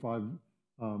k to the 5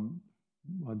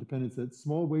 dependence at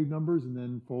small wave numbers and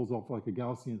then falls off like a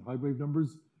Gaussian high wave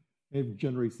numbers. And it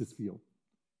generates this field.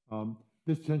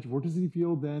 This potential vorticity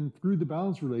field then, through the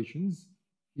balance relations,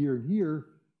 here and here,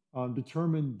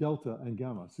 determine delta and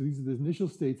gamma. So these are the initial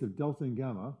states of delta and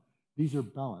gamma. These are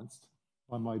balanced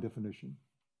by my definition.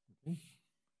 Okay?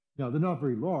 Now, they're not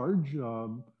very large.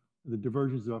 The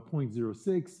divergence is about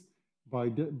 0.06.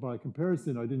 By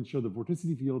comparison, I didn't show the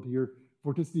vorticity field here.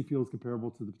 Vorticity field is comparable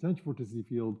to the potential vorticity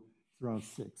field. It's around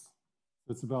 6.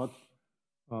 So it's about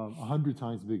 100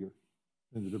 times bigger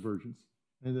than the divergence.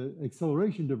 And the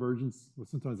acceleration divergence, well,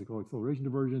 sometimes they call it acceleration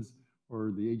divergence,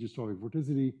 or the aegis-tropic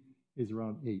vorticity, is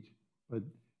around 8. But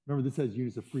remember, this has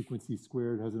units of frequency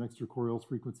squared, has an extra Coriolis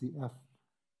frequency f,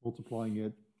 multiplying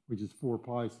it, which is 4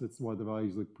 pi, so that's why the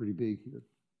values look pretty big here.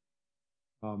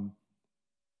 And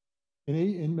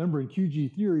remember, in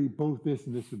QG theory, both this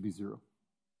and this would be 0.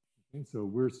 Okay, so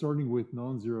we're starting with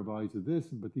non-zero values of this,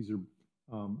 but these are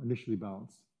initially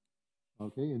balanced.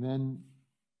 Okay, and then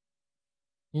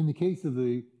in the case of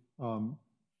the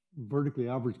vertically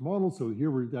average model, so here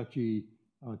we're actually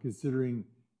considering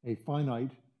a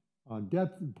finite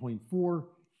depth, 0.4.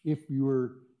 If you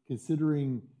were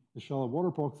considering the shallow water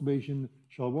approximation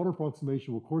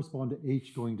will correspond to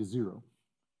h going to 0.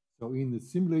 So in the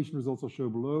simulation results I'll show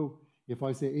below, if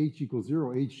I say h equals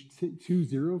 0, h2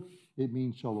 0, it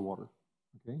means shallow water.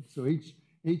 Okay, so h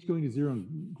going to 0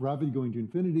 and gravity going to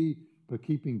infinity, but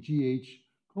keeping gh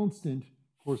constant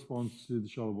corresponds to the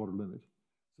shallow water limit.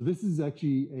 So this is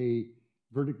actually a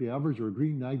vertically average or a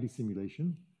Green-Nagy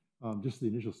simulation, just the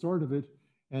initial start of it.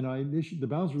 And the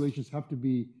balance relations have to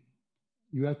be,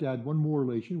 you have to add one more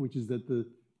relation, which is that the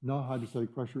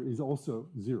non-hydrostatic pressure is also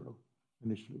 0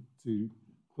 initially to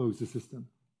close the system.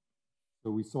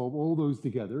 So we solve all those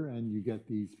together and you get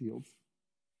these fields.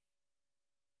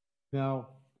 Now,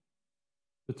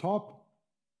 the top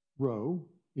row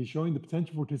is showing the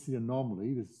potential vorticity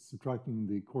anomaly. This is subtracting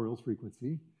the Coriolis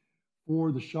frequency.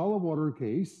 For the shallow water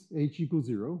case, h equals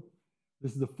 0.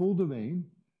 This is the full domain.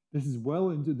 This is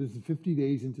this is 50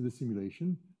 days into the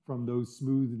simulation from those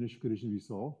smooth initial conditions we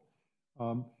saw.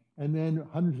 And then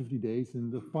 150 days,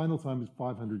 and the final time is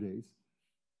 500 days.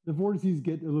 The vortices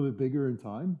get a little bit bigger in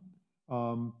time.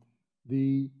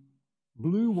 The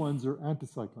blue ones are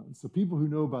anticyclones. So people who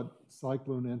know about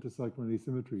cyclone-anticyclone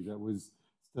asymmetry, that was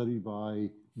studied by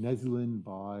Neslin,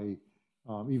 by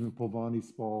even Polvani,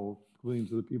 Spall,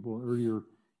 Williams, other people earlier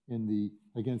in the,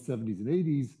 again, 70s and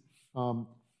 80s,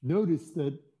 noticed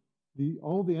that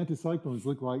all the anticyclones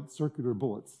look like circular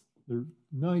bullets. They're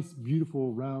nice,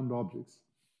 beautiful, round objects.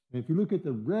 And if you look at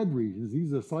the red regions,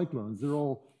 these are cyclones, they're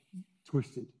all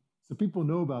twisted. So people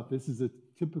know about this as a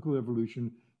typical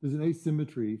evolution. There's an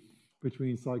asymmetry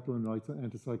between cyclone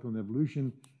and anticyclone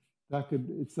evolution. That could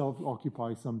itself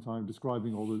occupy some time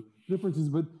describing all the differences,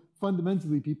 but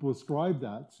fundamentally people ascribe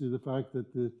that to the fact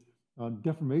that the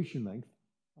deformation length,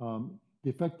 the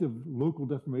effective local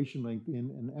deformation length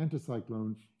in an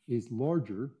anticyclone is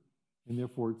larger, and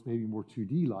therefore it's maybe more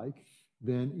 2D-like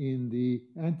than in the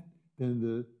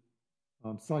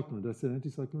cyclone. Did I say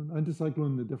anticyclone?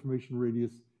 Anticyclone, the deformation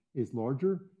radius is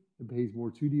larger. It behaves more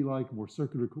 2D-like, more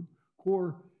circular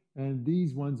core, and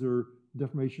these ones are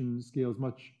deformation scales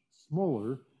much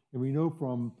smaller. And we know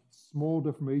from small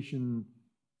deformation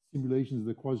simulations of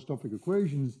the quadratropic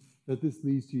equations that this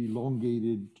leads to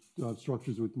elongated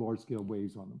structures with large-scale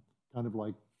waves on them, kind of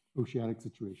like oceanic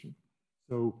situation.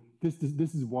 So this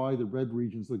is why the red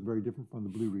regions look very different from the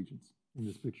blue regions in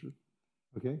this picture.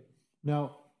 Okay.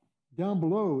 Now, down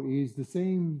below is the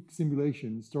same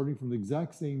simulation starting from the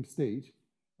exact same state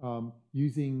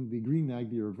using the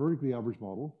Green-Nagli or vertically average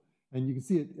model. And you can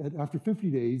see it after 50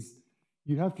 days,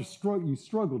 you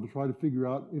struggle to try to figure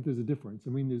out if there's a difference. I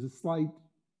mean, there's a slight,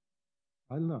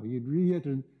 I don't know, you'd really have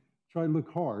to try to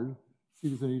look hard to see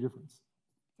if there's any difference.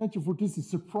 Potential vorticity,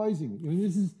 surprisingly, I mean,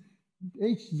 this is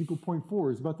h is equal to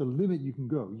 0.4 is about the limit you can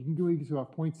go. You can go to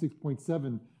about 0.6,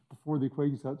 0.7 before the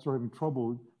equations start having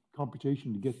trouble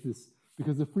computation to get this,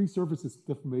 because the free surface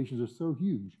deformations are so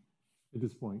huge at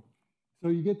this point. So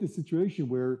you get this situation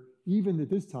where even at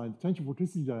this time, potential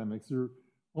vorticity dynamics are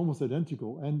almost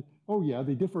identical. And oh yeah,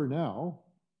 they differ now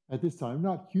at this time,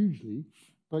 not hugely,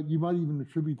 but you might even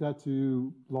attribute that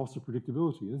to loss of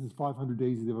predictability. This is 500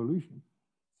 days of evolution.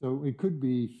 So it could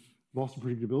be loss of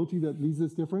predictability that leads to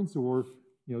this difference, or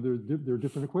there are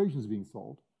different equations being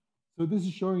solved. So this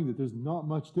is showing that there's not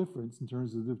much difference in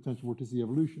terms of the potential vorticity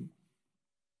evolution.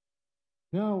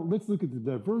 Now let's look at the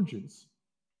divergence.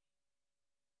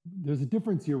 There's a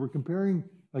difference here. We're comparing,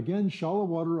 again, shallow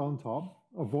water on top,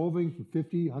 evolving from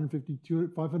 50, 150,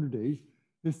 200, 500 days.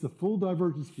 This is the full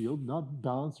divergence field, not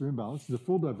balanced or imbalanced. It's the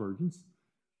full divergence.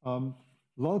 A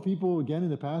lot of people, again, in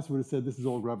the past would have said this is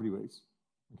all gravity waves.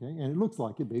 Okay, and it looks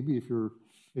like it. Maybe if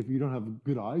you don't have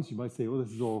good eyes, you might say, well,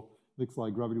 this is all looks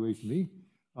like gravity waves to me.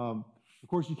 Of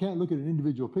course, you can't look at an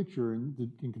individual picture and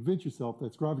convince yourself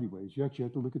that's gravity waves. You actually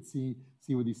have to look at see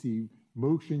whether you see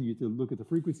motion. You have to look at the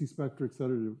frequency spectra, et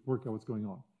cetera, to work out what's going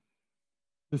on.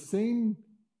 The same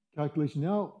calculation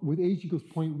now with h equals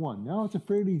 0.1. Now it's a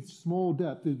fairly small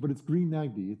depth, but it's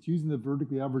Green-Nagli. It's using the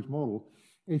vertically average model.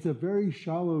 It's a very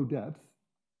shallow depth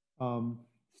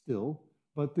still,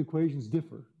 but the equations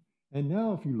differ. And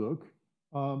now if you look,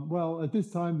 well, at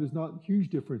this time, there's not huge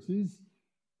differences.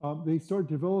 They start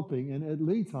developing, and at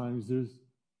late times, there's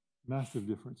massive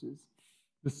differences.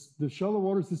 The shallow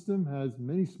water system has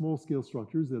many small-scale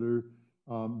structures that are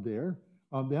there.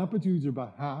 The amplitudes are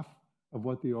about half of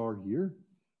what they are here.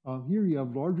 Here you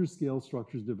have larger-scale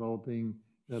structures developing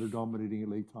that are dominating at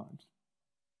late times.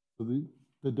 So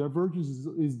the divergence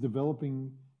is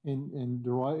developing and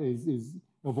is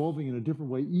evolving in a different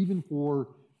way, even for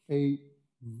a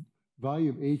value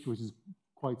of h which is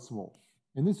quite small.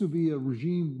 And this would be a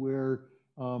regime where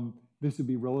this would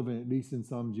be relevant, at least in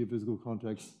some geophysical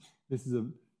contexts. This is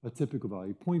a typical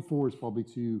value. 0.4 is probably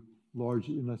too large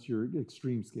unless you're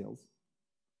extreme scales.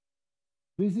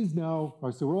 This is now,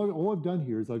 so all I've done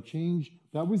here is I've changed,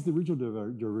 that was the original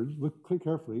divergence. Click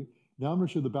carefully. Now I'm going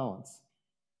to show the balance.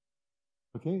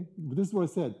 Okay, but this is what I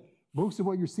said. Most of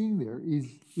what you're seeing there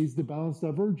is the balanced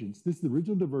divergence. This is the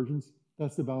original divergence.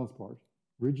 That's the balance part.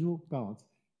 Original balance.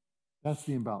 That's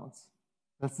the imbalance.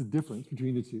 That's the difference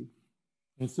between the two.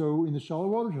 And so in the shallow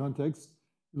water context,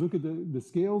 look at the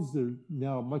scales. They're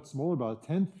now much smaller, about a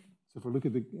tenth. So if we look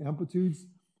at the amplitudes,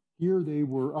 here they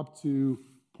were up to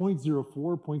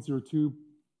 0.04, 0.02,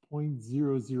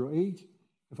 0.008.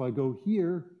 If I go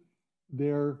here,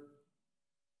 they're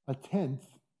a tenth,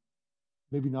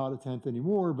 maybe not a tenth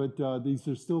anymore, but these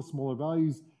are still smaller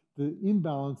values. The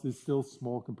imbalance is still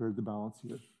small compared to the balance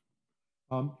here.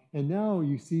 And now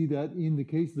you see that in the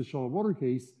case of the shallow water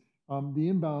case, the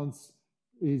imbalance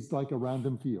is like a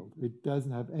random field. It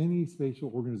doesn't have any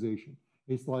spatial organization.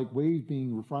 It's like waves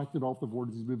being refracted off the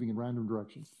vortices moving in random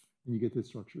directions, and you get this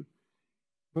structure.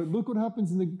 But look what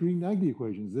happens in the Green-Nagli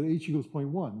equations, that h equals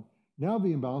 0.1. Now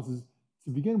the imbalance is,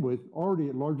 to begin with, already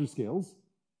at larger scales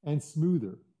and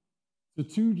smoother. So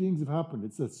two things have happened.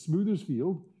 It's a smoother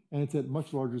field, and it's at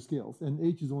much larger scales. And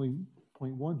h is only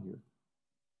 0.1 here.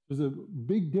 There's a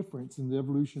big difference in the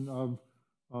evolution of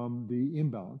the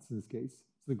imbalance in this case.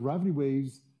 So the gravity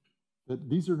waves,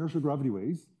 these are inertial gravity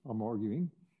waves, I'm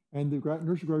arguing, and the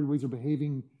inertial gravity waves are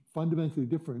behaving fundamentally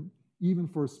different, even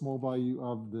for a small value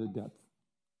of the depth.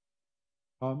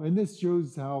 And this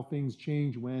shows how things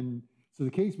change when, so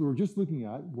the case we were just looking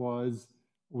at was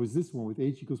this one with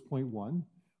h equals 0.1.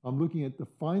 I'm looking at the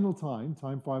final time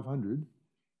 500,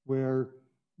 where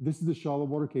this is the shallow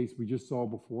water case we just saw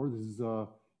before. This is the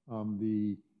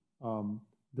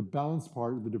balanced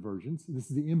part of the divergence. This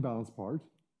is the imbalanced part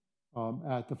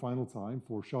at the final time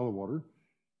for shallow water.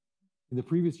 In the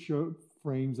previous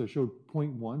frames, I showed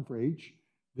 0.1 for h.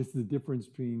 This is the difference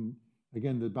between,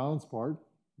 again, the balanced part,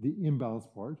 the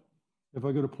imbalanced part. If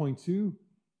I go to 0.2,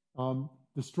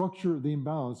 the structure of the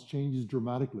imbalance changes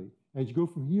dramatically. As you go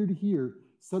from here to here,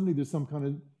 suddenly there's some kind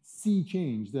of sea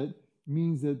change that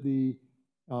means that the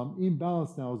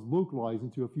imbalance now is localized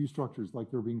into a few structures,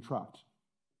 like they're being trapped.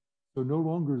 So no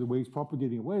longer the waves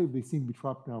propagating away, they seem to be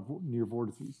trapped now near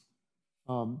vortices.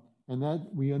 And that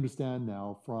we understand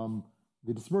now from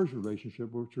the dispersion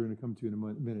relationship, which we're going to come to in a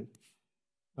minute.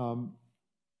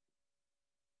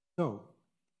 So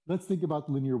let's think about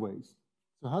the linear waves.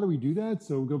 So how do we do that?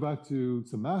 So we'll go back to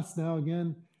some maths now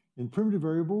again. In primitive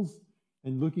variables,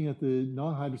 and looking at the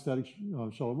non-hydrostatic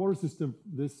shallow water system,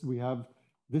 we have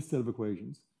this set of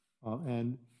equations.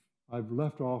 And I've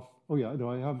left off, oh yeah,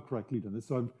 no, I have correctly done this.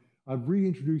 So I've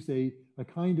reintroduced a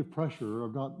kind of pressure.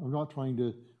 I'm not trying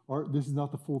to, this is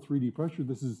not the full 3D pressure.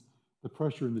 This is the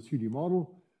pressure in the 2D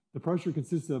model. The pressure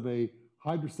consists of a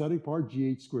hydrostatic part,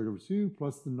 GH squared over 2,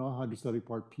 plus the non-hydrostatic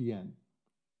part, Pn.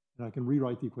 And I can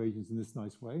rewrite the equations in this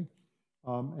nice way.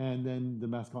 And then the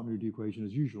mass continuity equation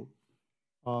as usual.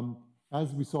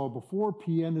 As we saw before,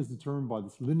 Pn is determined by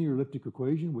this linear elliptic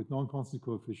equation with non-constant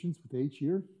coefficients with h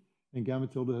here. And gamma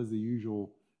tilde has the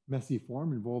usual messy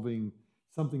form involving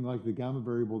something like the gamma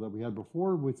variable that we had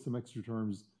before with some extra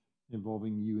terms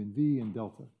involving u and v and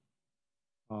delta.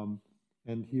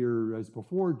 And here, as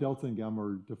before, delta and gamma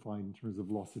are defined in terms of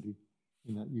velocity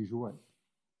in that usual way.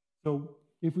 So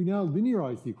if we now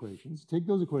linearize the equations, take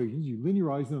those equations, you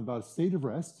linearize them about a state of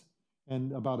rest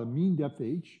and about a mean depth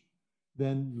h,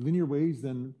 then linear waves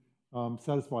then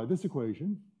satisfy this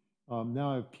equation.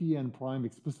 Now I have Pn prime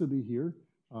explicitly here,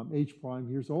 h prime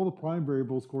here. So all the prime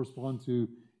variables correspond to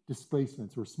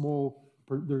displacements or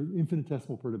they're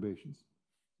infinitesimal perturbations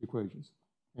equations.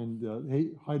 And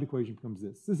the height equation becomes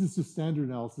this. This is just standard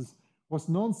analysis. What's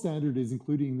non-standard is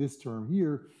including this term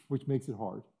here, which makes it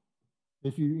hard.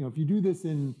 If you do this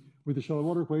with the shallow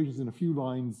water equations in a few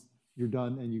lines, you're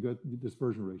done and you get the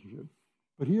dispersion relationship.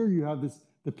 But here you have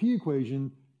the P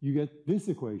equation, you get this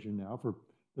equation now for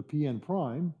the Pn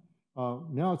prime.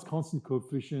 Now it's constant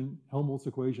coefficient Helmholtz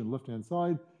equation left-hand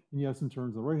side, and you have some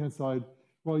terms on the right-hand side.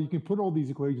 Well, you can put all these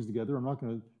equations together. I'm not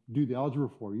going to do the algebra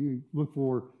for you. Look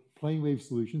for plane wave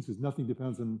solutions because nothing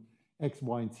depends on x,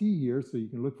 y, and t here, so you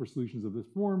can look for solutions of this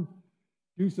form.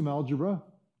 Do some algebra,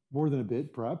 more than a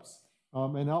bit perhaps,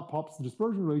 and out pops the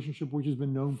dispersion relationship, which has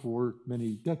been known for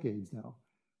many decades now.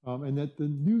 And that the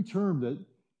new term that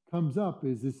comes up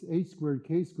is this h squared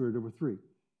k squared over 3.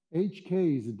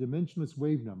 hk is a dimensionless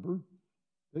wave number.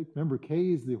 Remember,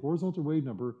 k is the horizontal wave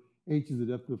number, h is the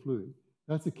depth of the fluid.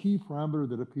 That's a key parameter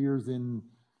that appears in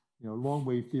long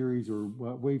wave theories or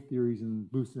wave theories in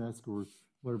Boussinesq or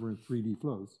whatever in 3D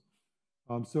flows.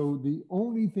 So the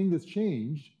only thing that's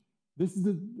changed,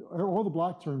 all the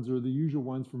black terms are the usual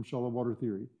ones from shallow water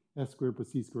theory, s squared plus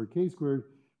c squared k squared.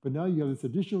 But now you have this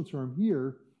additional term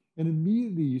here, and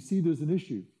immediately you see there's an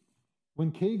issue.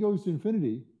 When k goes to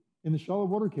infinity, in the shallow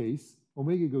water case,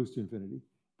 omega goes to infinity.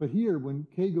 But here, when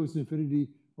k goes to infinity,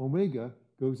 omega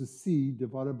goes to c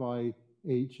divided by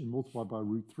h and multiplied by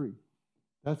 √3.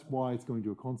 That's why it's going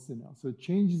to a constant now. So it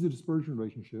changes the dispersion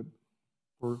relationship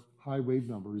for high wave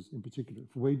numbers in particular,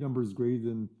 for wave numbers greater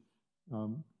than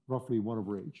roughly 1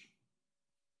 over h.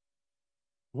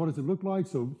 What does it look like?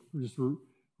 So just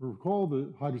recall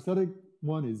the hydrostatic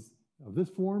one is of this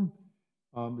form.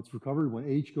 It's recovered when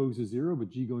h goes to 0, but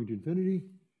g going to infinity.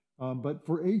 But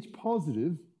for h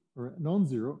positive, or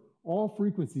non-zero, all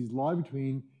frequencies lie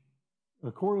between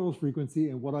a Coriolis frequency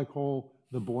and what I call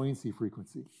the buoyancy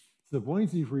frequency. So the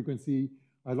buoyancy frequency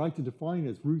I like to define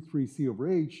as √3c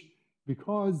over h,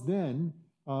 because then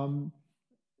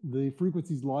the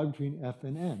frequencies lie between f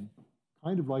and n,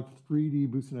 kind of like 3D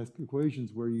Boussinesq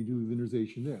equations where you do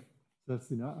linearization there. So that's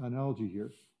the analogy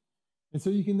here. And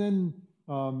so you can then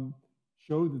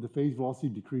show that the phase velocity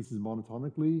decreases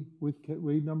monotonically with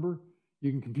wave number.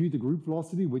 You can compute the group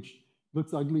velocity, which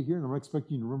looks ugly here, and I'm not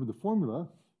expecting you to remember the formula,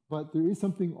 but there is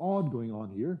something odd going on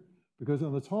here, because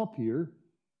on the top here,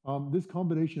 this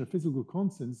combination of physical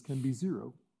constants can be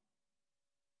 0.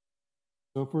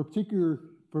 So for a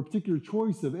particular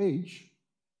choice of h,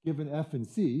 given f and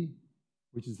c,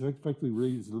 which is effectively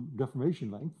related to deformation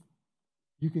length,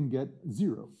 you can get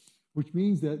 0, which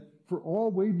means that for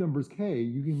all wave numbers k,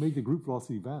 you can make the group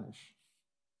velocity vanish.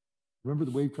 Remember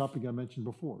the wave trapping I mentioned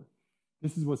before.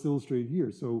 This is what's illustrated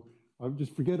here. So I'll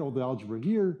just forget all the algebra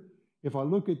here. If I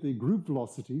look at the group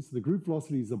velocity, so the group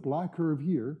velocity is a black curve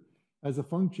here as a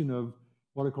function of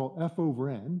what I call f over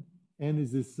n. N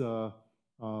is this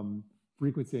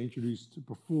frequency I introduced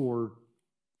before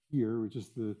here, which is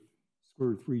the square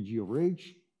root 3g over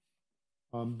h.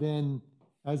 Then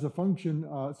as a function,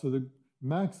 so the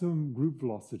maximum group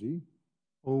velocity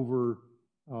over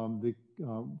the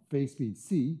phase speed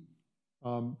c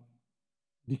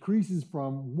decreases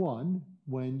from 1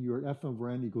 when your f over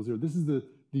n equals 0. This is the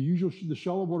usual, the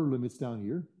shallow water limits down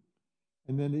here.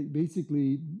 And then it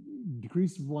basically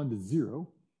decreases from 1 to 0.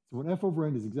 So when f over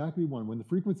n is exactly 1, when the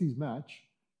frequencies match,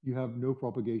 you have no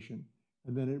propagation.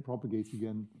 And then it propagates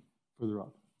again further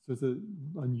up. So it's an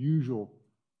unusual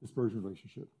dispersion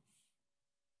relationship.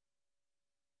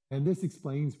 And this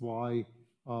explains why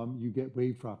you get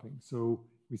wave trapping. So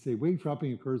we say wave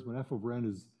trapping occurs when f over n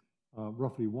is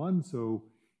roughly 1. So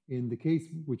in the case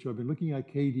which I've been looking at,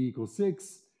 kd equals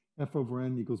 6, f over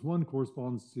n equals 1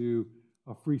 corresponds to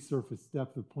a free surface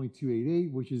depth of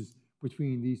 0.288, which is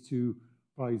between these two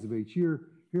values of h here.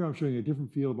 Here I'm showing a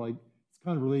different field, like it's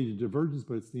kind of related to divergence,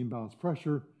 but it's the imbalance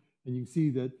pressure. And you can see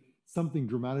that something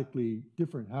dramatically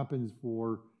different happens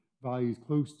for values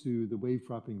close to the wave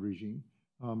trapping regime.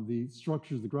 The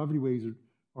structures, the gravity waves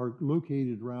are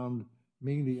located around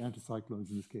mainly anticyclones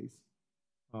in this case.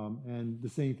 And the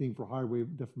same thing for higher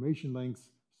wave deformation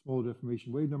lengths, smaller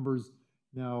deformation wave numbers.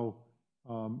 Now,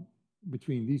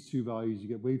 between these two values, you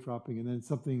get wave trapping, and then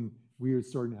something weird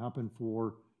starting to happen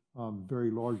for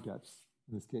very large depths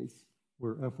in this case,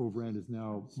 where f over n is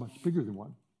now much bigger than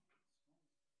 1.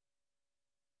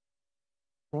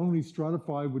 Strongly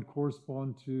stratified would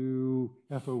correspond to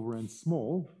f over n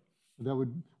small. That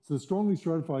would, so the strongly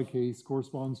stratified case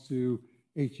corresponds to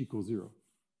h equals 0.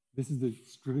 This is the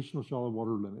traditional shallow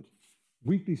water limit.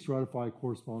 Weakly stratified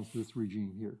corresponds to this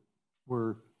regime here,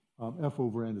 where f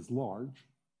over n is large,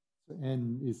 so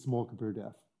n is small compared to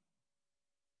f.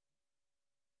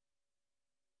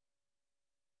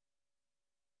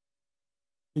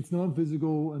 It's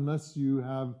non-physical unless you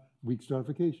have weak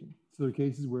stratification. So there are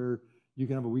cases where you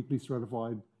can have a weakly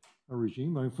stratified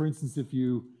regime. I mean, for instance, if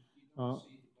you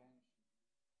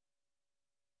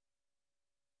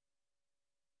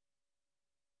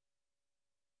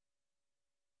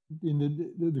in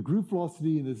the group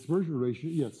velocity and the dispersion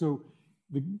relationship, yeah. So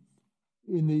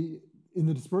in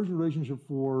the dispersion relationship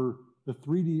for the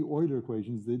 3D Euler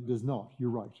equations, it does not. You're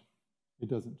right, it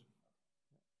doesn't.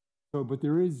 So, but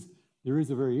there is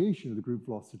a variation of the group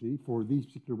velocity for these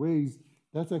particular waves.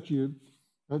 That's actually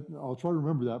I'll try to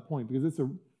remember that point, because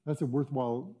that's a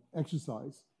worthwhile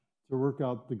exercise to work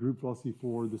out the group velocity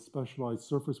for the specialized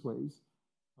surface waves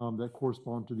that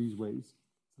correspond to these waves,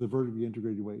 the vertically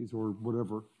integrated waves or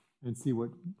whatever, and see what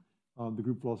the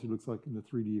group velocity looks like in the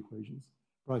 3D equations.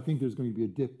 But I think there's going to be a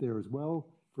dip there as well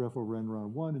for f over n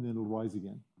around 1, and then it'll rise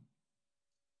again.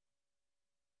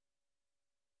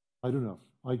 I don't know.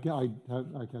 I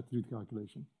can't do the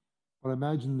calculation. But I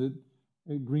imagine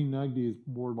that green Nagdi is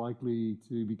more likely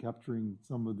to be capturing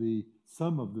some of the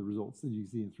results that you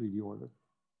see in 3D Euler.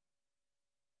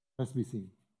 Has to be seen.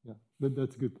 Yeah,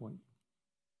 that's a good point.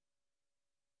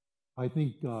 I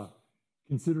think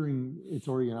considering it's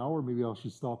already an hour, maybe I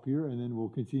should stop here, and then we'll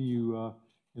continue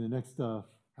in the next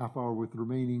half hour with the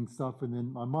remaining stuff, and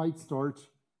then I might start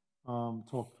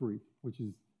talk 3, which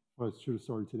is what I should have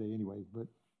started today anyway, but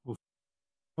we'll see.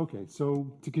 Okay,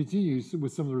 so to continue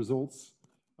with some of the results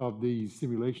of the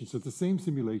simulations. So it's the same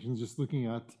simulations, just looking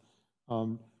at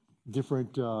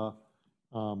different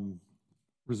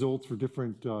results for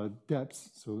different depths.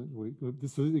 So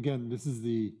again, this is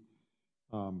the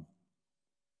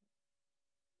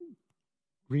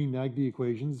Green-Nagdi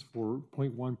equations for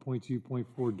 0.1, 0.2,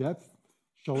 0.4 depth.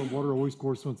 Shallow water always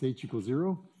corresponds to h equals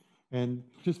 0. And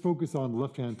just focus on the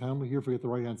left-hand panel here, forget the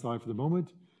right-hand side for the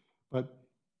moment. But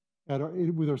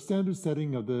with our standard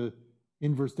setting of the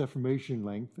inverse deformation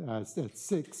length as at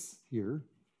 6 here,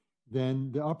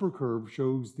 then the upper curve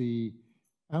shows the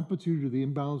amplitude of the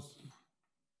imbalance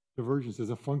divergence as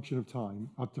a function of time,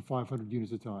 up to 500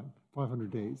 units of time, 500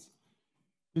 days.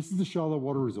 This is the shallow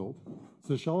water result.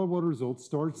 So the shallow water result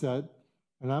starts at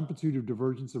an amplitude of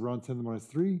divergence around 10 to the minus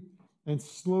 3 and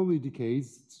slowly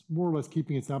decays. It's more or less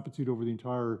keeping its amplitude over the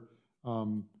entire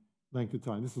length of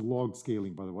time. This is log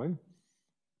scaling, by the way.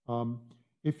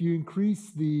 If you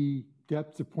increase the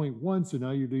depth to 0.1, so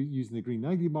now you're using the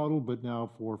Green-Nagdi model, but now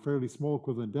for fairly small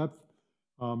equivalent depth,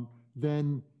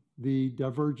 then the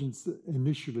divergence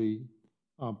initially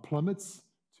plummets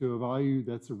to a value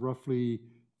that's roughly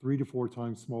 3 to 4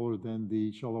 times smaller than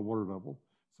the shallow water level.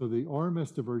 So the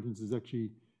RMS divergence is actually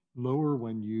lower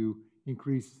when you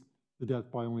increase the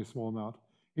depth by only a small amount.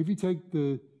 If you take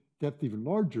the depth even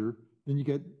larger, then you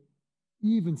get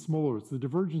even smaller. So the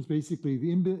divergence, basically,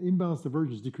 the imbalance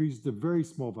divergence decreases to very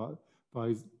small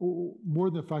values,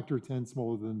 more than a factor of 10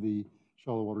 smaller than the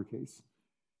shallow water case.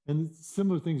 And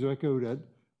similar things are echoed at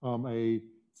a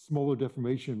smaller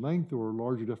deformation length or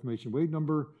larger deformation wave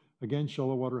number. Again,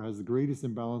 shallow water has the greatest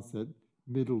imbalance at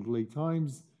middle to late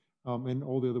times, and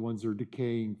all the other ones are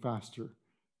decaying faster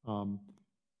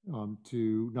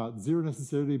to not zero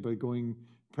necessarily, but going,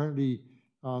 apparently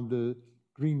the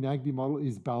Green-Nagdi model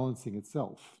is balancing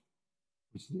itself,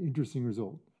 which is an interesting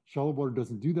result. Shallow water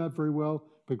doesn't do that very well,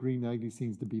 but Green-Nagdi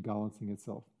seems to be balancing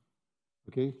itself.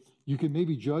 Okay, you can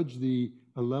maybe judge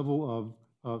a level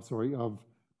of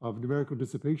numerical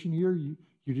dissipation here.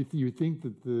 You think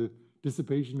that the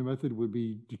dissipation method would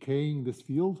be decaying this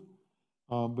field,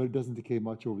 but it doesn't decay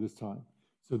much over this time.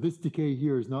 So this decay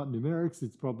here is not numerics,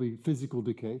 it's probably physical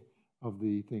decay of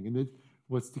the thing. And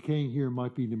what's decaying here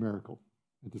might be numerical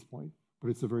at this point, but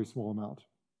it's a very small amount.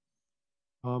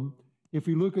 If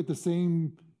we look at the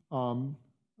same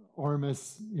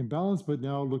RMS imbalance, but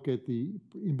now look at the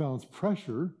imbalance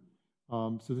pressure,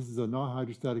 so this is a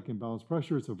non-hydrostatic imbalance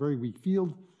pressure, it's a very weak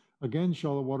field. Again,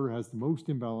 shallow water has the most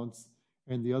imbalance,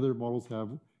 and the other models have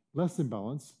less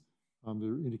imbalance.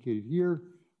 They're indicated here.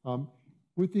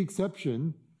 With the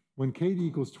exception, when KD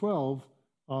equals 12,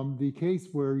 the case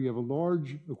where you have a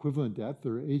large equivalent depth,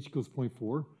 or H equals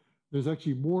 0.4, there's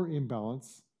actually more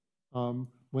imbalance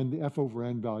when the F over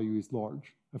N value is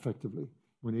large, effectively,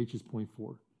 when H is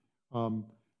 0.4.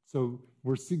 So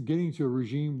we're getting to a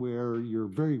regime where you're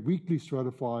very weakly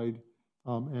stratified,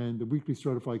 and the weakly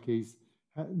stratified case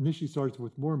initially starts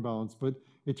with more imbalance, but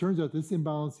it turns out this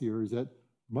imbalance here is at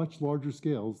much larger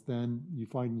scales than you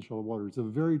find in shallow water. It's a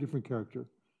very different character.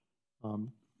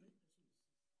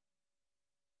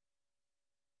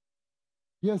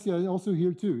 Yes, yeah, also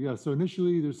here too. Yeah, so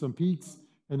initially there's some peaks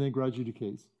and then gradually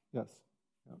decays. Yes.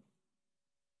 Yeah.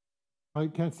 I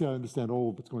can't say I understand all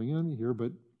of what's going on here,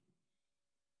 but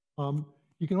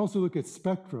you can also look at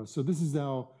spectra. So this is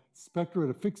now spectra at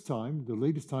a fixed time, the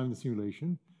latest time in the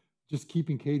simulation, just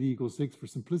keeping KD equals 6 for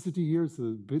simplicity here.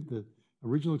 So the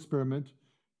original experiment,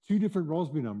 2 different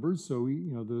Rossby numbers. So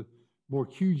the more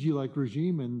QG-like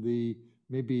regime and the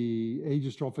maybe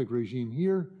agostrophic regime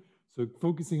here. So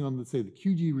focusing on, let's say, the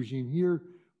QG regime here,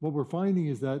 what we're finding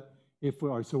is that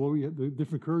the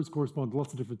different curves correspond to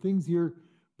lots of different things here,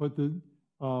 but the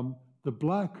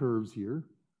black curves here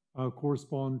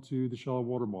correspond to the shallow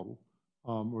water model,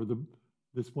 or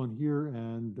this one here,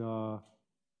 and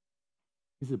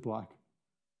is it black?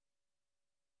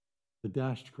 The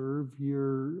dashed curve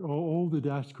here, all the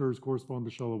dashed curves correspond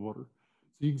to shallow water.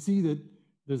 So you can see that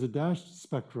there's a dashed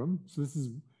spectrum. So this is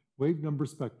wave number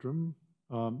spectrum,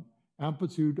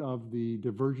 amplitude of the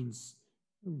divergence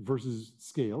versus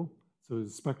scale. So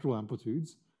it's spectral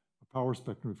amplitudes, a power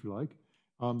spectrum if you like.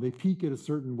 They peak at a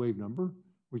certain wave number,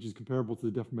 which is comparable to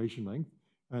the deformation length,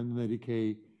 and then they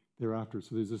decay thereafter.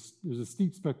 So there's a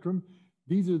steep spectrum.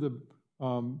 These are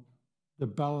the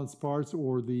balanced parts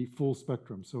or the full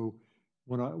spectrum. So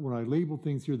when I label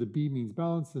things here, the B means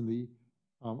balance, and the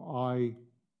I,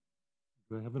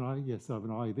 do I have an I? Yes, I have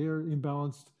an I there,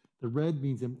 imbalanced. The red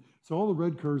means, so all the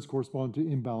red curves correspond to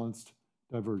imbalanced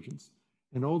divergence.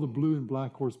 And all the blue and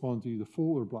black correspond to either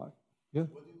full or black. Yeah?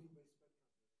 What do you mean by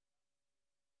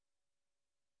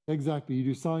spectrum? Exactly. You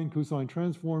do sine, cosine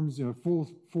transforms,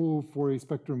 full Fourier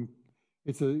spectrum.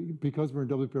 Because we're in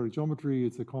double periodic geometry,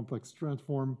 it's a complex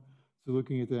transform. So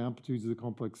looking at the amplitudes of the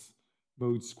complex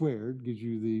mode squared gives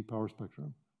you the power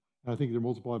spectrum. And I think they're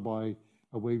multiplied by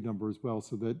a wave number as well,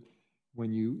 so that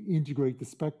when you integrate the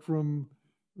spectrum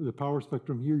the power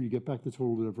spectrum here, you get back the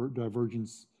total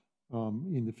divergence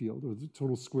in the field, or the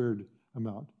total squared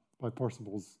amount by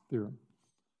Parsifal's theorem.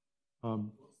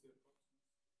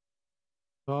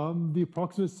 The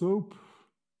approximate slope, I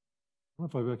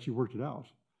don't know if I've actually worked it out.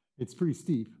 It's pretty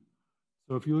steep.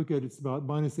 So if you look at it's about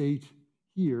 -8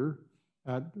 here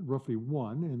at roughly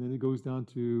 1, and then it goes down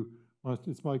to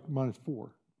it's like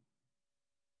 -4.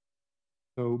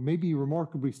 So maybe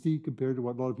remarkably steep compared to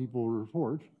what a lot of people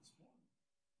report.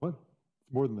 What?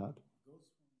 It's more than that.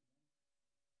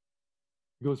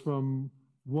 It goes from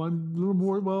 1, a little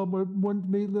more, well,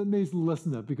 maybe less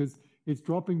than that, because it's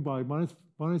dropping by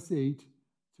 -8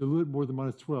 to a little bit more than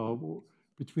 -12,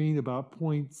 between about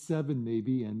 0.7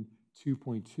 maybe and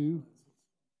 2.2.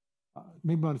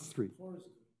 Maybe -3.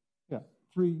 Yeah,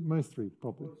 -3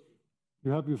 probably.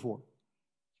 You're happy with 4.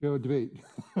 You have a debate,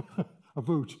 a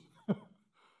vote.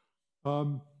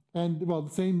 And well, the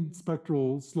same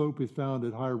spectral slope is found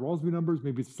at higher Rossby numbers.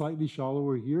 Maybe it's slightly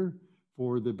shallower here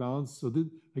for the balance. So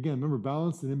again, remember,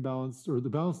 balanced and imbalanced, or the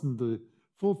balance and the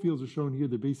full fields are shown here.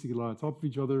 They're basically lying on top of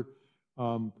each other.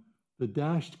 The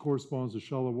dashed corresponds to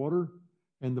shallow water,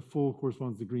 and the full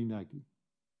corresponds to green Nagy.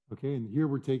 Okay, and here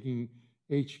we're taking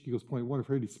h equals 0.1, a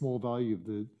fairly small value of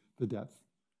the depth.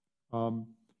 The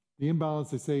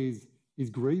imbalance, they say, is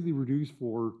greatly reduced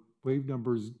for wave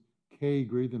numbers k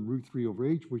greater than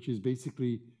 √3/h, which is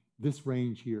basically this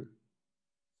range here.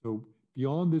 So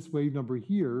beyond this wave number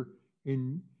here,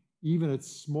 even at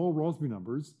small Rossby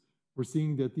numbers, we're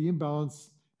seeing that the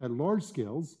imbalance at large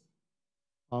scales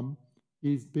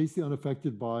is basically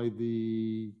unaffected by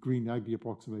the green Nagy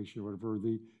approximation, or whatever,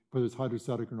 whether it's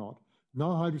hydrostatic or not.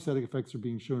 Non-hydrostatic effects are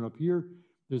being shown up here.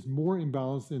 There's more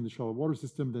imbalance in the shallow water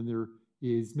system than there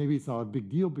is. Maybe it's not a big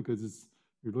deal because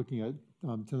you're looking at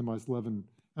 10⁻11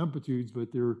 amplitudes, but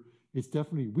it's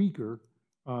definitely weaker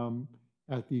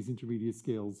at these intermediate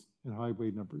scales and high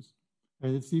wave numbers.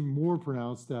 And it's even more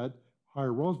pronounced at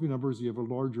higher Rossby numbers. You have a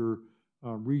larger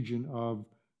region of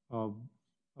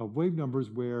wave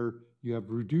numbers where you have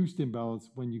reduced imbalance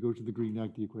when you go to the green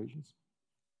Nagy equations.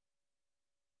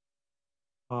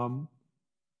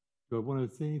 Do I want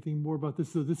to say anything more about this?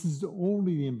 So this is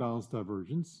only the imbalance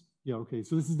divergence. Yeah, okay,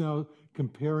 so this is now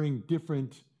comparing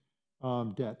different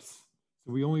depths.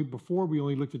 So before we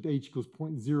only looked at h equals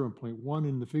 0.0 and 0.1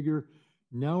 in the figure.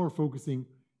 Now we're focusing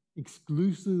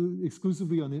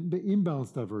exclusively on the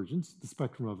imbalance divergence, the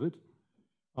spectrum of it.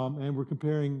 And we're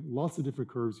comparing lots of different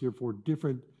curves here for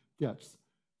different depths.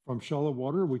 From shallow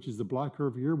water, which is the black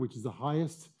curve here, which is the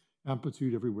highest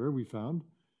amplitude everywhere we found.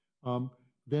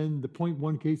 Then the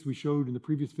 0.1 case we showed in the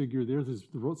previous figure there, this is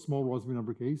the small Rossby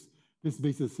number case. This is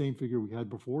basically the same figure we had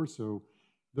before. So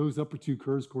those upper two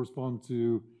curves correspond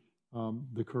to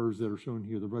the curves that are shown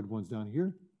here, the red ones down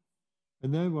here.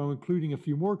 And then I'm including a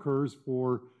few more curves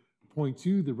for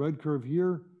 0.2, the red curve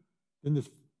here. Then this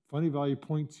funny value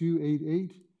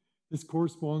 0.288. This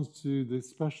corresponds to the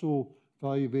special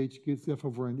value of h gets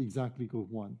f/n exactly equal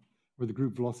to 1, where the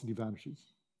group velocity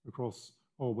vanishes across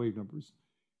all wave numbers.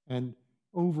 And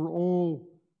over all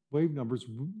wave numbers,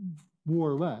 more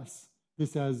or less,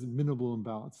 this has minimal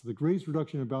imbalance. So the greatest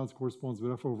reduction in imbalance corresponds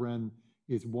to f/n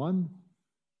is 1.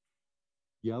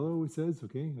 Yellow, it says,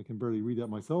 okay, I can barely read that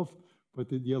myself, but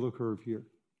the yellow curve here.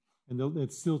 And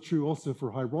it's still true also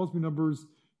for high Rossby numbers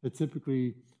that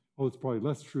typically, it's probably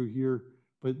less true here,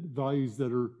 but values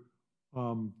that are,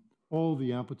 all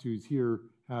the amplitudes here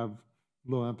have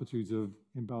low amplitudes of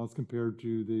imbalance compared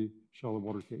to the shallow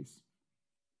water case.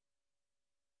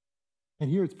 And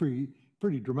here it's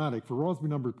pretty dramatic. For Rossby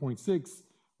number 0.6,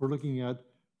 we're looking at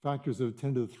factors of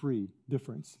 10 to the 3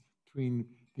 difference between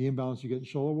the imbalance you get in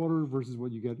shallow water versus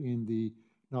what you get in the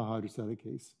non-hydrostatic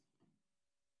case.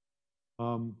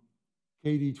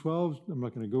 KD12, I'm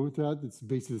not going to go with that. It's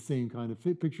basically the same kind of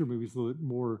picture. Maybe it's a little bit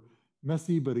more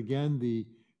messy, but again,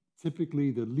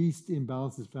 typically the least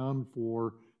imbalance is found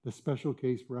for the special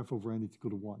case where f/n is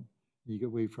equal to 1. You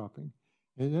get wave trapping.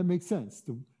 And that makes sense.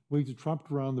 The waves are trapped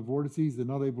around the vortices. They're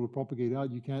not able to propagate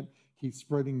out. You can't keep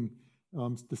spreading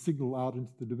the signal out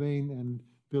into the domain and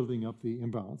building up the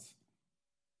imbalance.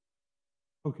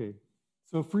 Okay,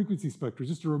 so frequency spectra,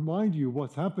 just to remind you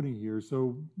what's happening here.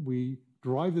 So we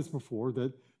derived this before,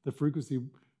 that the frequency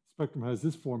spectrum has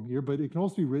this form here, but it can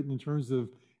also be written in terms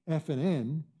of f and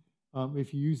n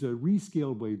if you use a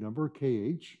rescaled wave number,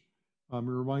 kh, and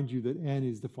remind you that n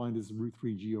is defined as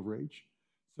 √3g/h.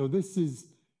 So this is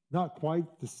not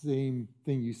quite the same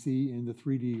thing you see in the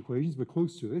 3D equations, but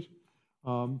close to it.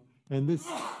 And this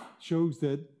shows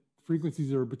that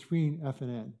frequencies are between f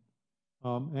and n.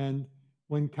 And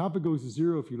when kappa goes to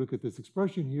 0, if you look at this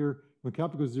expression here, when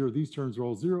kappa goes to 0, these terms are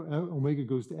all 0. Omega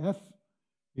goes to f.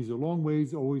 These are long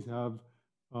waves, always have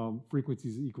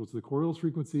frequencies equal to the Coriolis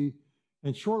frequency.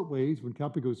 And short waves, when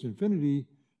kappa goes to infinity,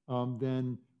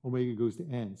 then omega goes to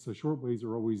n. So short waves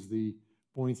are always the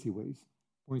buoyancy waves,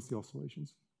 buoyancy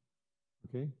oscillations.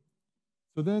 Okay?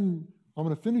 So then I'm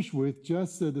going to finish with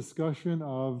just a discussion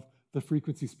of the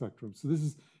frequency spectrum. So this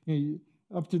is,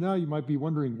 up to now, you might be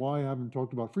wondering why I haven't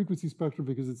talked about frequency spectrum,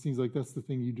 because it seems like that's the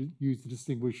thing you use to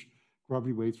distinguish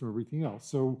gravity waves from everything else.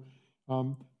 So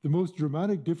the most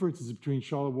dramatic differences between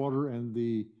shallow water and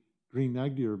the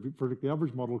Green-Nagdi or vertically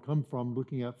average model come from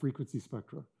looking at frequency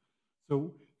spectra.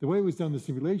 So the way it was done in the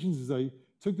simulations is I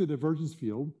took the divergence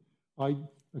field. I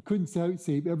couldn't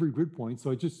save every grid point,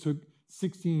 so I just took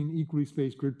 16 equally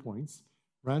spaced grid points,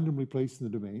 randomly placed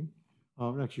in the domain.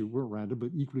 Actually, weren't random,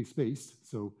 but equally spaced,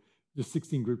 so just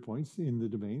 16 grid points in the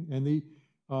domain. And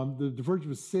the divergence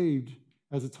was saved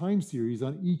as a time series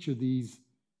on each of these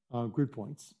grid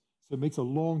points. So it makes a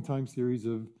long time series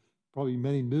of probably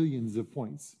many millions of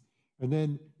points. And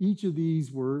then each of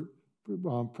these were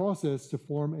processed to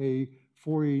form a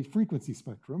Fourier frequency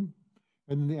spectrum.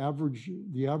 And then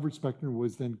the average spectrum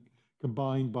was then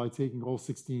combined by taking all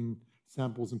 16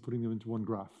 samples and putting them into one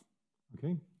graph.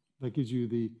 Okay? That gives you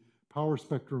the power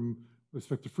spectrum with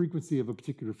respect to frequency of a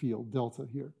particular field, delta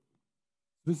here.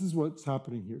 This is what's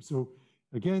happening here. So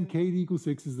again, k equals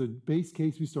 6 is the base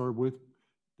case we started with,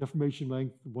 deformation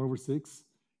length 1/6. In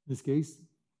this case,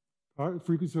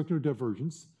 frequency spectrum of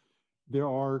divergence. There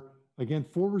are, again,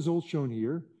 4 results shown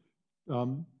here.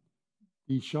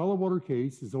 The shallow water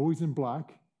case is always in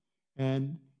black,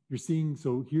 and you're seeing,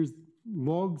 so here's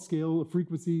log scale of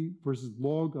frequency versus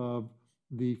log of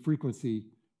the frequency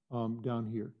down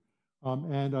here.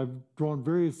 And I've drawn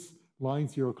various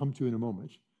lines here I'll come to in a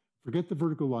moment. Forget the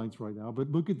vertical lines right now, but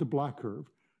look at the black curve.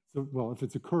 So, well, if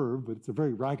it's a curve, but it's a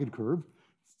very ragged curve,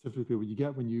 it's typically what you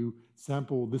get when you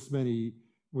sample this many,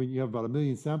 when you have about 1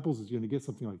 million samples, is you're going to get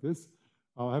something like this.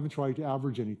 I haven't tried to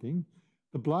average anything.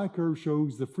 The black curve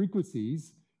shows the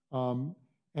frequencies,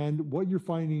 and what you're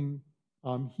finding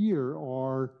here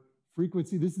are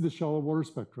frequency. This is the shallow water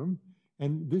spectrum,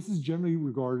 and this is generally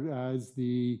regarded as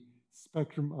the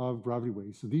spectrum of gravity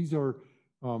waves. So these are,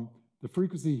 the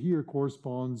frequency here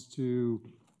corresponds to,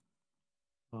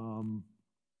 I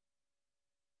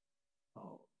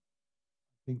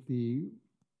think the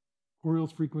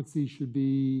Coriolis frequency should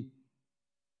be,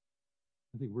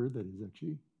 I think where that is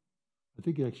actually. I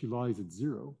think it actually lies at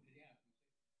 0. Yeah.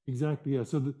 Exactly, yeah.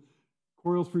 So the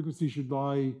Coriolis frequency should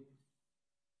lie,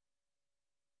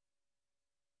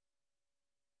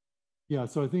 yeah,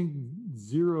 so I think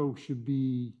 0 should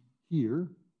be here.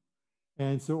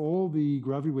 And so all the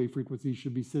gravity wave frequencies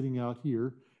should be sitting out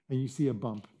here, and you see a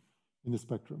bump in the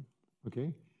spectrum,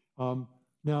 okay?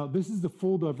 Now, this is the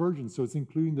full divergence, so it's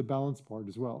including the balance part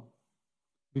as well.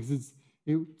 Because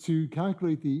to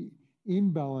calculate the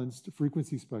imbalanced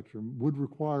frequency spectrum would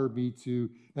require me to,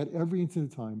 at every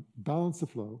instant of time, balance the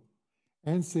flow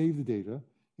and save the data.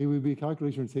 It would be a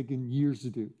calculation that would take years to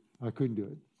do. I couldn't do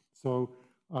it. So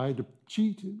I had to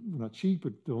cheat, not cheat,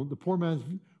 but the poor man's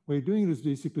way of doing it is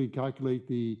basically calculate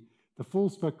the full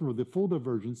spectrum of the full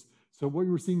divergence. So what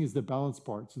you're seeing is the balance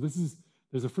part. So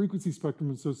there's a frequency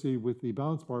spectrum associated with the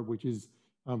balance part, which is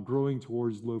growing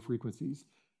towards low frequencies.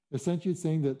 Essentially, it's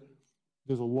saying that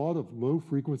there's a lot of low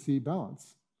frequency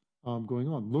balance going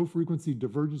on. Low frequency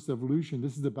divergence evolution,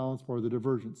 this is the balance part of the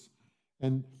divergence.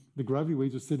 And the gravity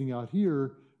waves are sitting out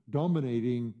here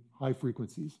dominating high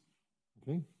frequencies,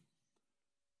 okay?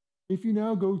 If you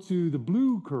now go to the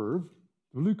blue curve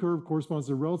corresponds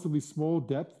to a relatively small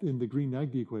depth in the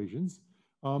Green-Nagdi equations.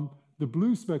 The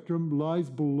blue spectrum lies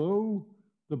below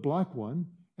the black one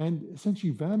and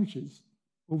essentially vanishes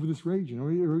over this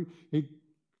region. It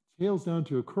tails down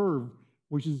to a curve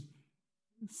which is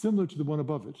similar to the one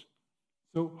above it.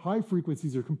 So high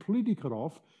frequencies are completely cut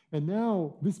off, and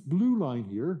now this blue line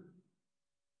here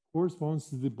corresponds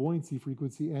to the buoyancy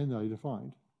frequency n that I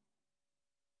defined.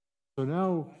 So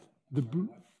now the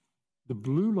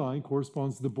blue line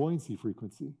corresponds to the buoyancy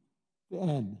frequency, the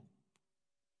n.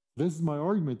 This is my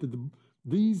argument that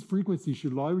these frequencies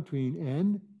should lie between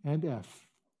n and f.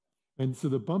 And so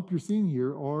the bump you're seeing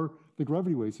here are the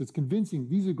gravity waves. So it's convincing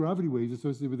these are gravity waves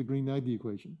associated with the Green-Nagdi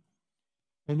equation.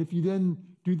 And if you then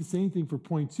do the same thing for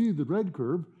point 2, the red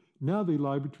curve, now they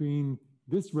lie between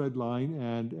this red line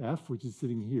and f, which is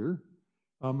sitting here.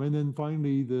 And then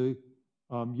finally, the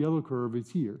yellow curve is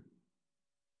here.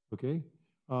 Okay?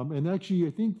 And actually,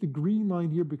 I think the green line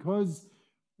here, because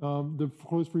the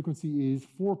Coriolis frequency is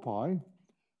 4 pi,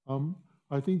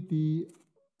 I think the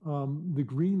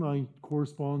green line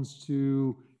corresponds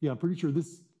to, yeah, I'm pretty sure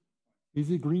this, is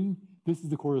it green? This is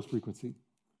the Coriolis frequency.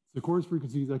 So the chorus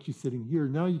frequency is actually sitting here.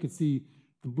 Now you can see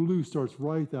the blue starts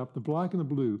right up, the black and the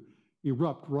blue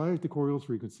erupt right at the Coriolis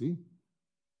frequency,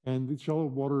 and the shallow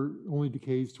water only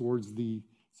decays towards the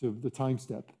time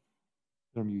step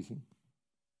that I'm using.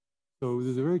 So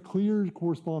there's a very clear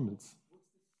correspondence.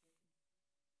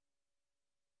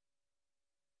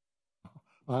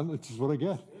 That's just what I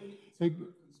get.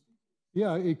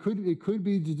 It could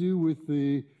be to do with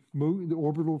the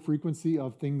orbital frequency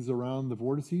of things around the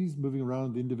vortices, moving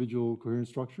around the individual coherent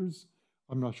structures.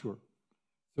 I'm not sure.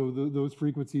 So those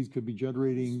frequencies could be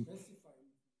generating.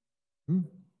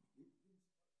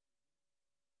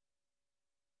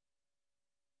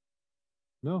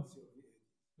 No,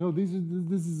 this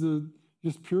is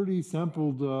just purely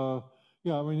sampled. I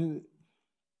mean,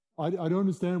 I don't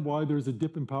understand why there's a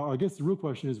dip in power. I guess the real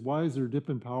question is, why is there a dip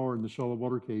in power in the shallow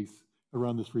water case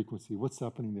around this frequency? What's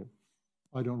happening there?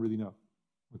 I don't really know.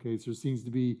 Okay, so there seems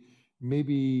to be,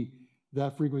 maybe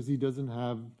that frequency doesn't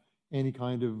have any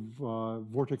kind of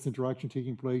vortex interaction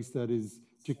taking place that is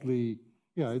particularly,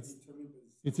 it's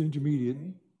intermediate.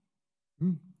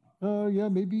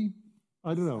 Maybe,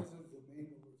 I don't know.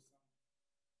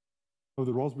 Oh,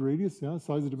 the Rossby radius,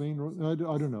 size of domain, I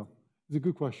don't know. It's a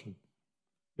good question.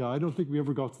 Yeah, I don't think we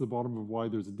ever got to the bottom of why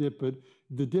there's a dip, but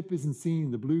the dip isn't seen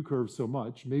in the blue curve so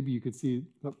much. Maybe you could see,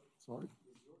 sorry.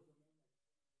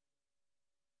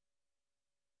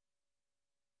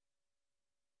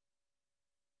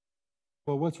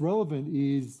 Well, what's relevant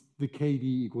is the KD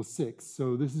equals 6.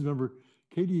 So this is, remember,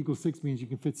 KD equals 6 means you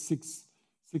can fit six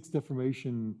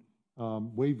deformation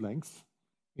wavelengths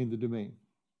in the domain,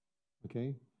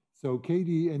 okay? So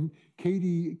KD,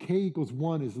 K equals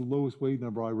 1 is the lowest wave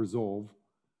number I resolve.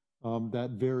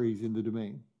 That varies in the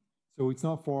domain. So it's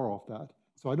not far off that.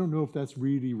 So I don't know if that's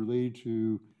really related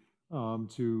to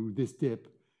this dip,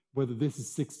 whether this is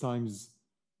 6 times,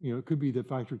 it could be the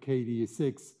factor KD is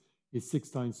 6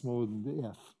 times smaller than the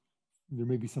F. There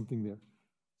may be something there.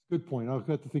 Good point. I'll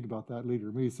have to think about that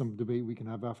later. Maybe some debate we can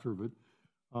have after,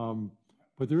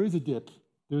 but there is a dip.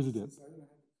 There's a dip.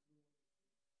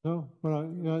 No, but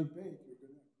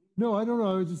no, I don't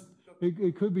know.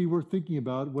 It could be worth thinking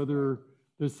about whether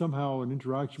there's somehow an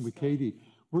interaction with KD.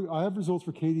 I have results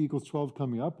for KD equals 12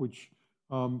 coming up, which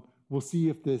we'll see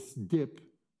if this dip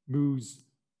moves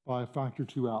by a factor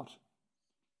 2 out.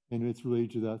 And it's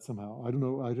related to that somehow. I don't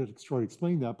know. I'd have to try to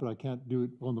explain that, but I can't do it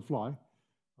on the fly.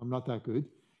 I'm not that good.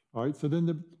 All right, so then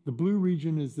the blue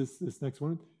region is this next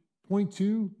one. Point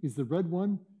 2 is the red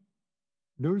one.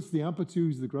 Notice the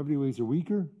amplitudes, the gravity waves are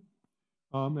weaker.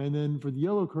 And then for the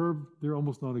yellow curve, they're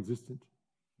almost non-existent,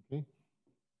 okay?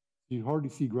 You hardly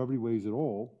see gravity waves at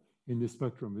all in this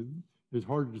spectrum. It's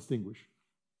hard to distinguish.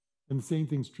 And the same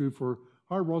thing's true for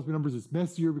higher Rossby numbers. It's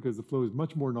messier because the flow is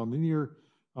much more nonlinear.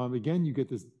 Again, you get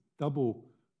this double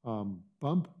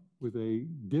bump with a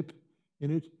dip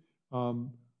in it.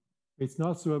 It's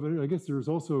not so evident. I guess there's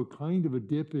also kind of a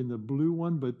dip in the blue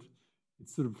one, but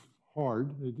it's sort of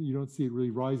hard. You don't see it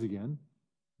really rise again.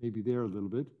 Maybe there a little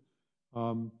bit.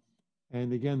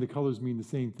 And again, the colors mean the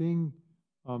same thing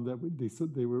that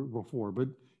they were before. But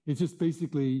it's just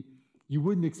basically, you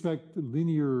wouldn't expect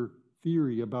linear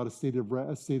theory about a state of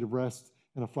rest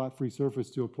and a flat free surface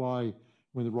to apply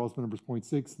when the Rossby number is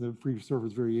 0.6, the free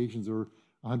surface variations are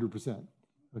 100%.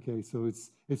 Okay, so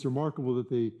it's remarkable that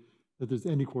there's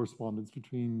any correspondence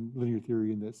between linear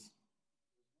theory and this.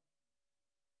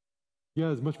 Yeah,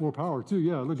 there's much more power too.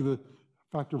 Yeah, look at the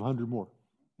factor of 100 more.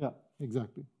 Yeah,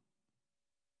 exactly.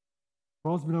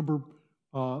 Rossby number,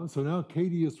 so now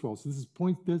KD is 12. So this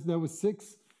is that was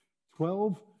 6,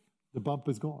 12, the bump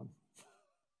is gone.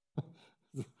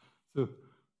 So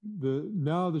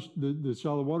the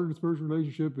shallow water dispersion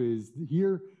relationship is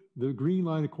here. The green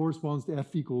line corresponds to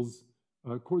F equals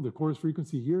the chorus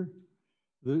frequency here.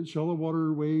 The shallow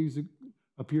water waves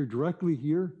appear directly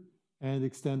here and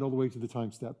extend all the way to the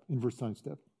time step, inverse time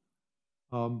step.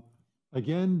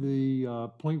 Again, the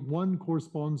 0.1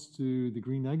 corresponds to the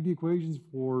Green-Agdi equations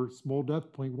for small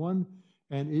depth 0.1,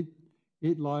 and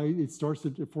it starts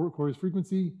at chorus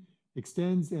frequency,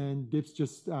 extends and dips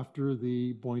just after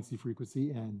the buoyancy frequency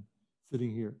n,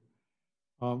 sitting here.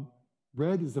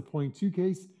 Red is the 0.2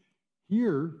 case.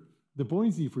 Here, the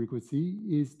buoyancy frequency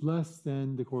is less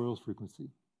than the Coriolis frequency.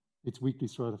 It's weakly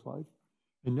stratified.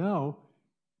 And now,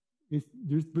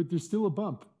 there's still a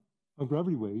bump of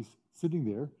gravity waves sitting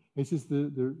there. It's just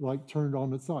they're like turned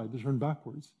on its side. They're turned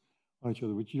backwards on each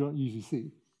other, which you don't usually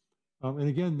see. And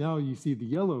again, now you see the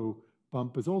yellow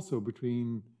bump is also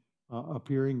between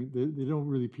appearing. They don't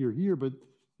really appear here, but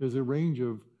there's a range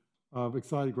of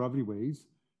excited gravity waves.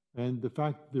 And the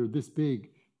fact they're this big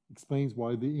explains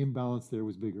why the imbalance there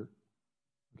was bigger.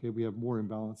 Okay, we have more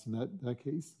imbalance in that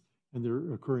case, and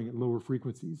they're occurring at lower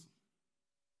frequencies.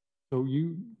 So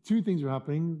two things are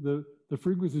happening. The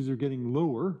frequencies are getting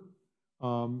lower,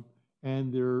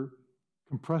 and they're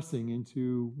compressing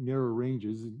into narrow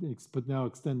ranges, but now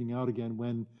extending out again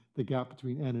when the gap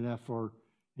between N and F are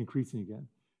increasing again.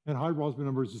 And high Rossby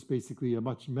number is just basically a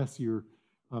much messier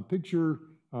picture.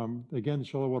 Again, the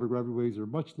shallow water gravity waves are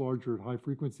much larger at high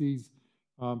frequencies.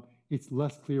 It's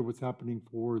less clear what's happening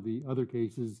for the other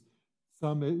cases.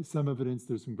 Some evidence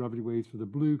there's some gravity waves for the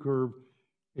blue curve.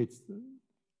 It's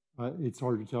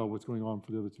hard to tell what's going on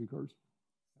for the other two curves.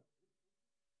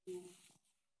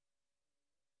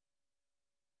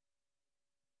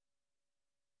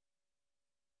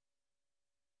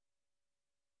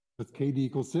 That's KD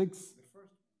equals 6.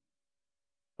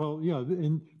 Well, yeah,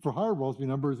 and for higher Rossby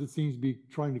numbers, it seems to be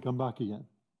trying to come back again.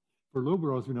 For lower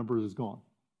Rossby numbers, it's gone.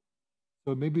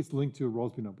 So maybe it's linked to a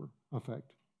Rossby number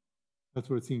effect. That's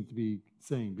what it seems to be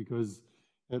saying, because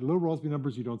at low Rossby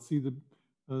numbers, you don't see the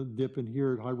dip, and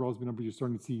here at high Rossby numbers, you're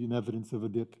starting to see an evidence of a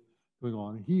dip going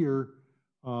on. Here,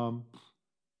 arguably,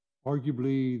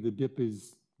 the dip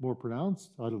is more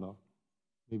pronounced. I don't know.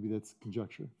 Maybe that's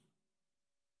conjecture.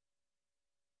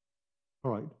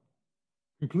 All right.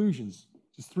 Conclusions.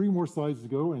 Just 3 more slides to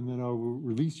go, and then I will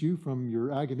release you from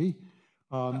your agony.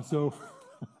 So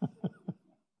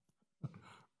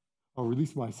I'll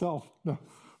release myself. No.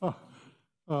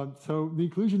 So the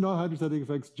inclusion of non-hydrostatic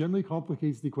effects generally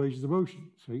complicates the equations of motion.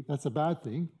 Right? That's a bad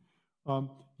thing.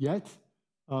 Yet,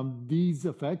 these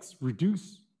effects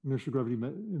reduce inertial gravity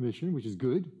emission, which is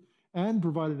good, and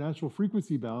provide a natural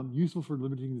frequency bound useful for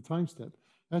limiting the time step.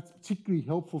 That's particularly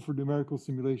helpful for numerical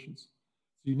simulations.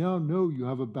 So you now know you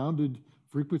have a bounded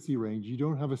frequency range. You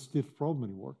don't have a stiff problem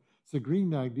anymore. So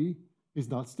Green-Nagdi is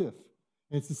not stiff.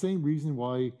 And it's the same reason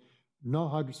why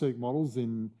non-hydrostatic models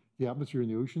in the atmosphere and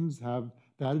the oceans have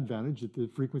that advantage that the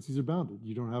frequencies are bounded.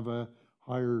 You don't have a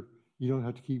higher, you don't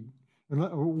have to keep,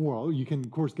 well, you can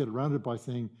of course get around it by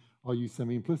saying, I'll use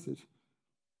semi-implicit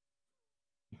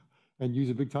and use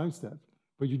a big time step.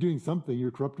 But you're doing something, you're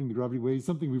corrupting the gravity waves,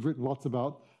 something we've written lots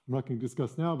about, I'm not going to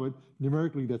discuss now, but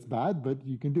numerically that's bad, but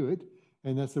you can do it.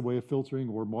 And that's a way of filtering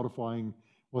or modifying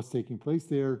what's taking place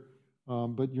there.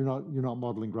 But you're not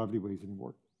modeling gravity waves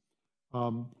anymore.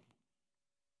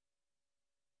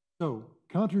 So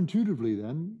counterintuitively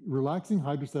then, relaxing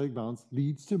hydrostatic balance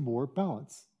leads to more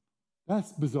balance.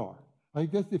 That's bizarre. I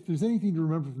guess if there's anything to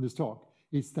remember from this talk,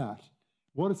 it's that.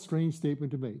 What a strange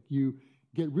statement to make. You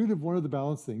get rid of one of the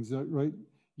balance things, right?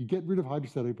 You get rid of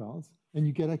hydrostatic balance, and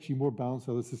you get actually more balance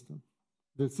out of the system.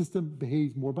 The system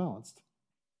behaves more balanced.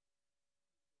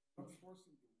 Not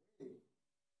forcing the wave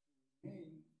to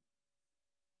remain,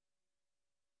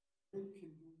 it can do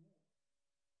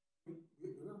more.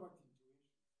 We're about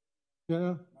intuition.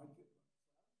 Yeah.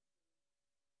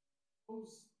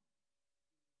 Suppose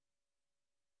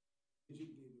digit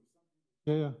data or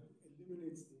something. Yeah.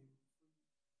 Eliminates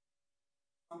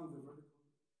some of the vertical.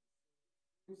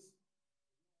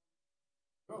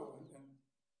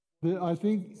 I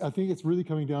think it's really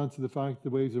coming down to the fact the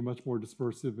waves are much more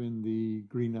dispersive in the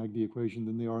Green-Nagdi equation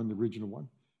than they are in the original one.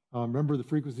 Remember, the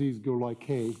frequencies go like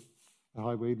K at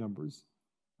high wave numbers.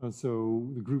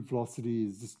 So the group velocity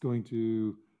is just going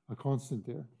to a constant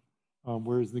there.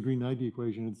 Whereas in the Green-Nagdi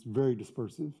equation, it's very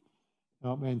dispersive.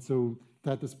 And so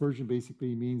that dispersion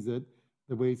basically means that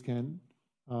the waves can't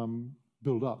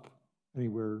build up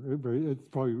anywhere. It's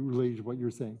probably related to what you're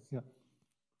saying. Yeah.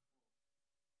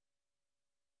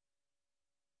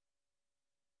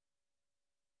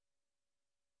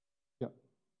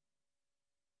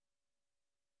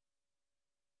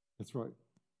 That's right.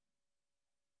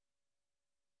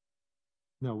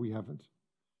 No, we haven't.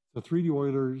 So 3D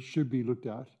Euler should be looked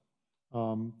at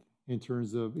in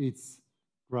terms of its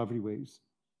gravity waves.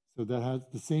 So that has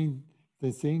the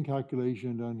same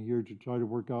calculation done here to try to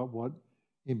work out what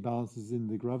imbalances in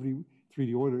the gravity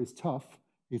 3D Euler is tough.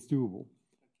 It's doable.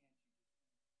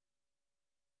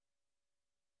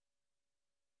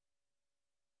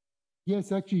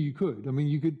 Yes, actually you could. I mean,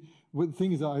 you could. What the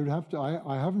thing is, I would have to.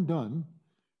 I haven't done.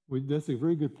 That's a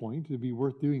very good point. It'd be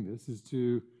worth doing this, is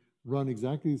to run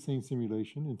exactly the same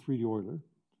simulation in 3D Euler,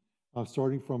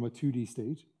 starting from a 2D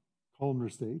state, columnar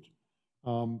state,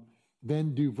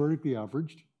 then do vertically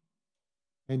averaged,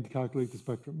 and calculate the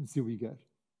spectrum and see what you get.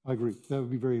 I agree. That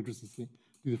would be very interesting to see.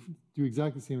 Do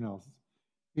exactly the same analysis.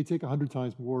 It'd take 100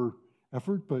 times more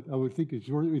effort, but I would think it's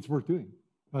worth doing.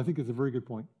 I think it's a very good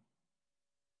point.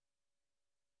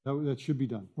 That should be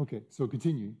done. Okay, so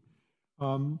continuing.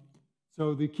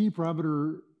 So the key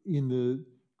parameter in the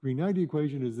Green-Nagdi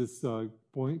equation is this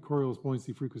Coriolis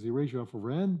buoyancy frequency ratio F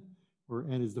over n, where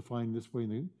n is defined this way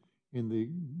in the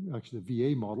actually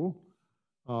the VA model.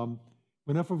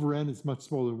 When f over n is much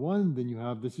smaller than 1, then you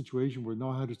have this situation where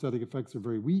non-hydrostatic effects are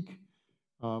very weak,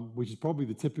 which is probably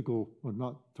the typical, or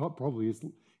not probably, it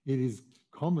is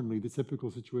commonly the typical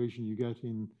situation you get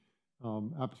in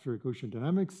atmospheric ocean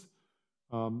dynamics.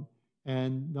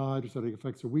 And non-hydrostatic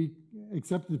effects are weak,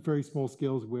 except at very small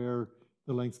scales where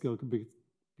the length scale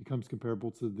becomes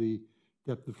comparable to the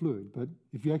depth of fluid. But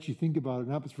if you actually think about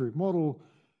an atmospheric model,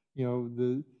 you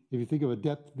know, if you think of a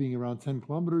depth being around 10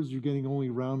 kilometers, you're getting only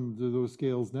around those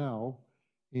scales now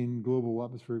in global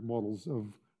atmospheric models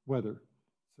of weather.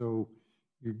 So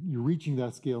you're reaching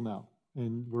that scale now.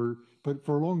 But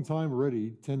for a long time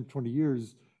already, 10, 20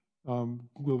 years,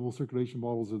 global circulation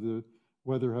models of the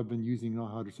weather have been using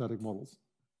non-hydrostatic models.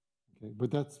 Okay,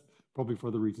 but that's probably for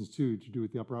other reasons too, to do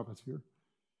with the upper atmosphere.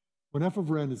 When f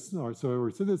over n is, so I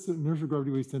already said this, inertial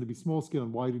gravity waves tend to be small scale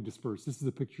and widely dispersed. This is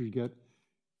the picture you get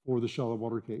for the shallow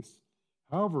water case.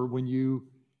 However, when you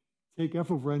take f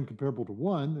over n comparable to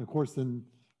 1, of course, then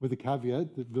with a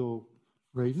caveat that Bill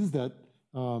raises that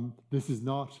this is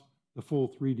not the full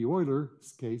 3D Euler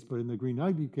case, but in the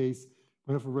Green-Agnew case,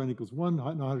 when f over n equals 1,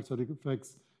 non-hydrostatic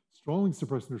effects strongly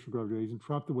suppress inertial gravity waves and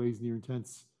trap the waves near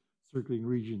intense circulating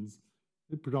regions,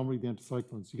 predominantly the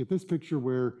anticyclones. You get this picture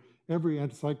where every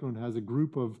anticyclone has a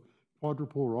group of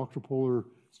quadrupolar or octopolar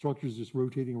structures just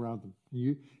rotating around them.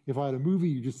 If I had a movie,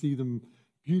 you just see them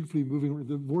beautifully moving,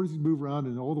 the vortices move around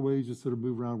and all the waves just sort of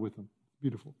move around with them.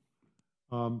 Beautiful.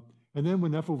 And then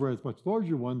when f over n is much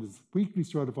larger one, this weakly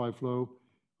stratified flow,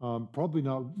 probably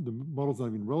not, the model's not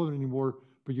even relevant anymore,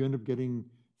 but you end up getting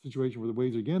a situation where the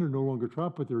waves again are no longer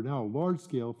trapped, but they're now large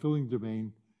scale, filling the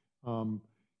domain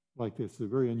like this. They're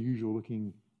very unusual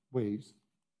looking waves.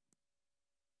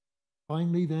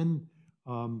 Finally then,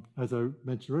 as I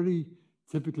mentioned already,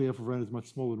 typically f over n is much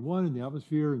smaller than 1 in the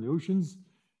atmosphere and the oceans.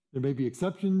 There may be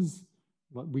exceptions,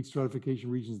 like weak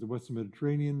stratification regions in the Western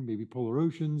Mediterranean, maybe polar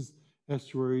oceans,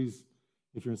 estuaries,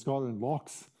 if you're in Scotland,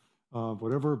 lochs,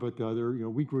 whatever, but there are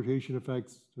weak rotation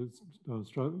effects,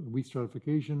 weak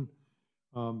stratification,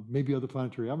 maybe other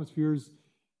planetary atmospheres.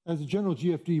 As a general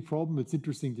GFD problem, it's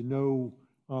interesting to know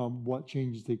what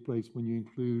changes take place when you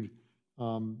include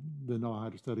the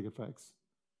non-hydrostatic effects.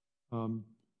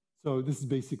 So this is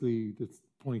basically the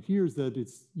point here, is that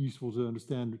it's useful to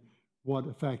understand what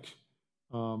effect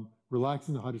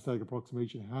relaxing the hydrostatic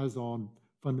approximation has on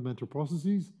fundamental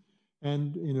processes.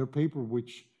 And in a paper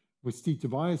which was Steve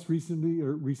Tobias recently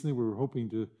we were hoping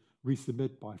to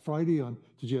resubmit by Friday to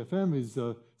GFM, is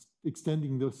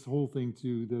extending this whole thing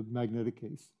to the magnetic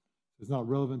case. It's not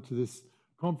relevant to this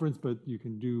conference, but you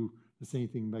can do the same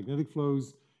thing in magnetic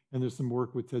flows. And there's some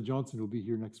work with Ted Johnson, who'll be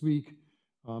here next week,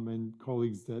 and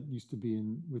colleagues that used to be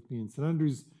with me in St.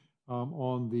 Andrews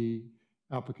on the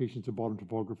application to bottom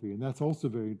topography. And that's also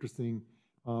very interesting,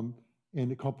 and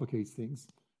it complicates things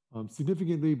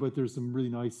significantly, but there's some really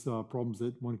nice problems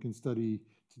that one can study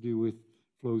to do with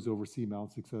flows over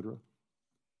seamounts, et cetera.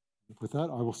 With that,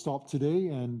 I will stop today,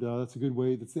 and that's a good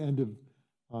way, that's the end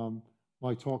of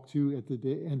my talk too, at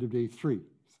the end of day 3.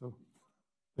 So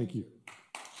thank you.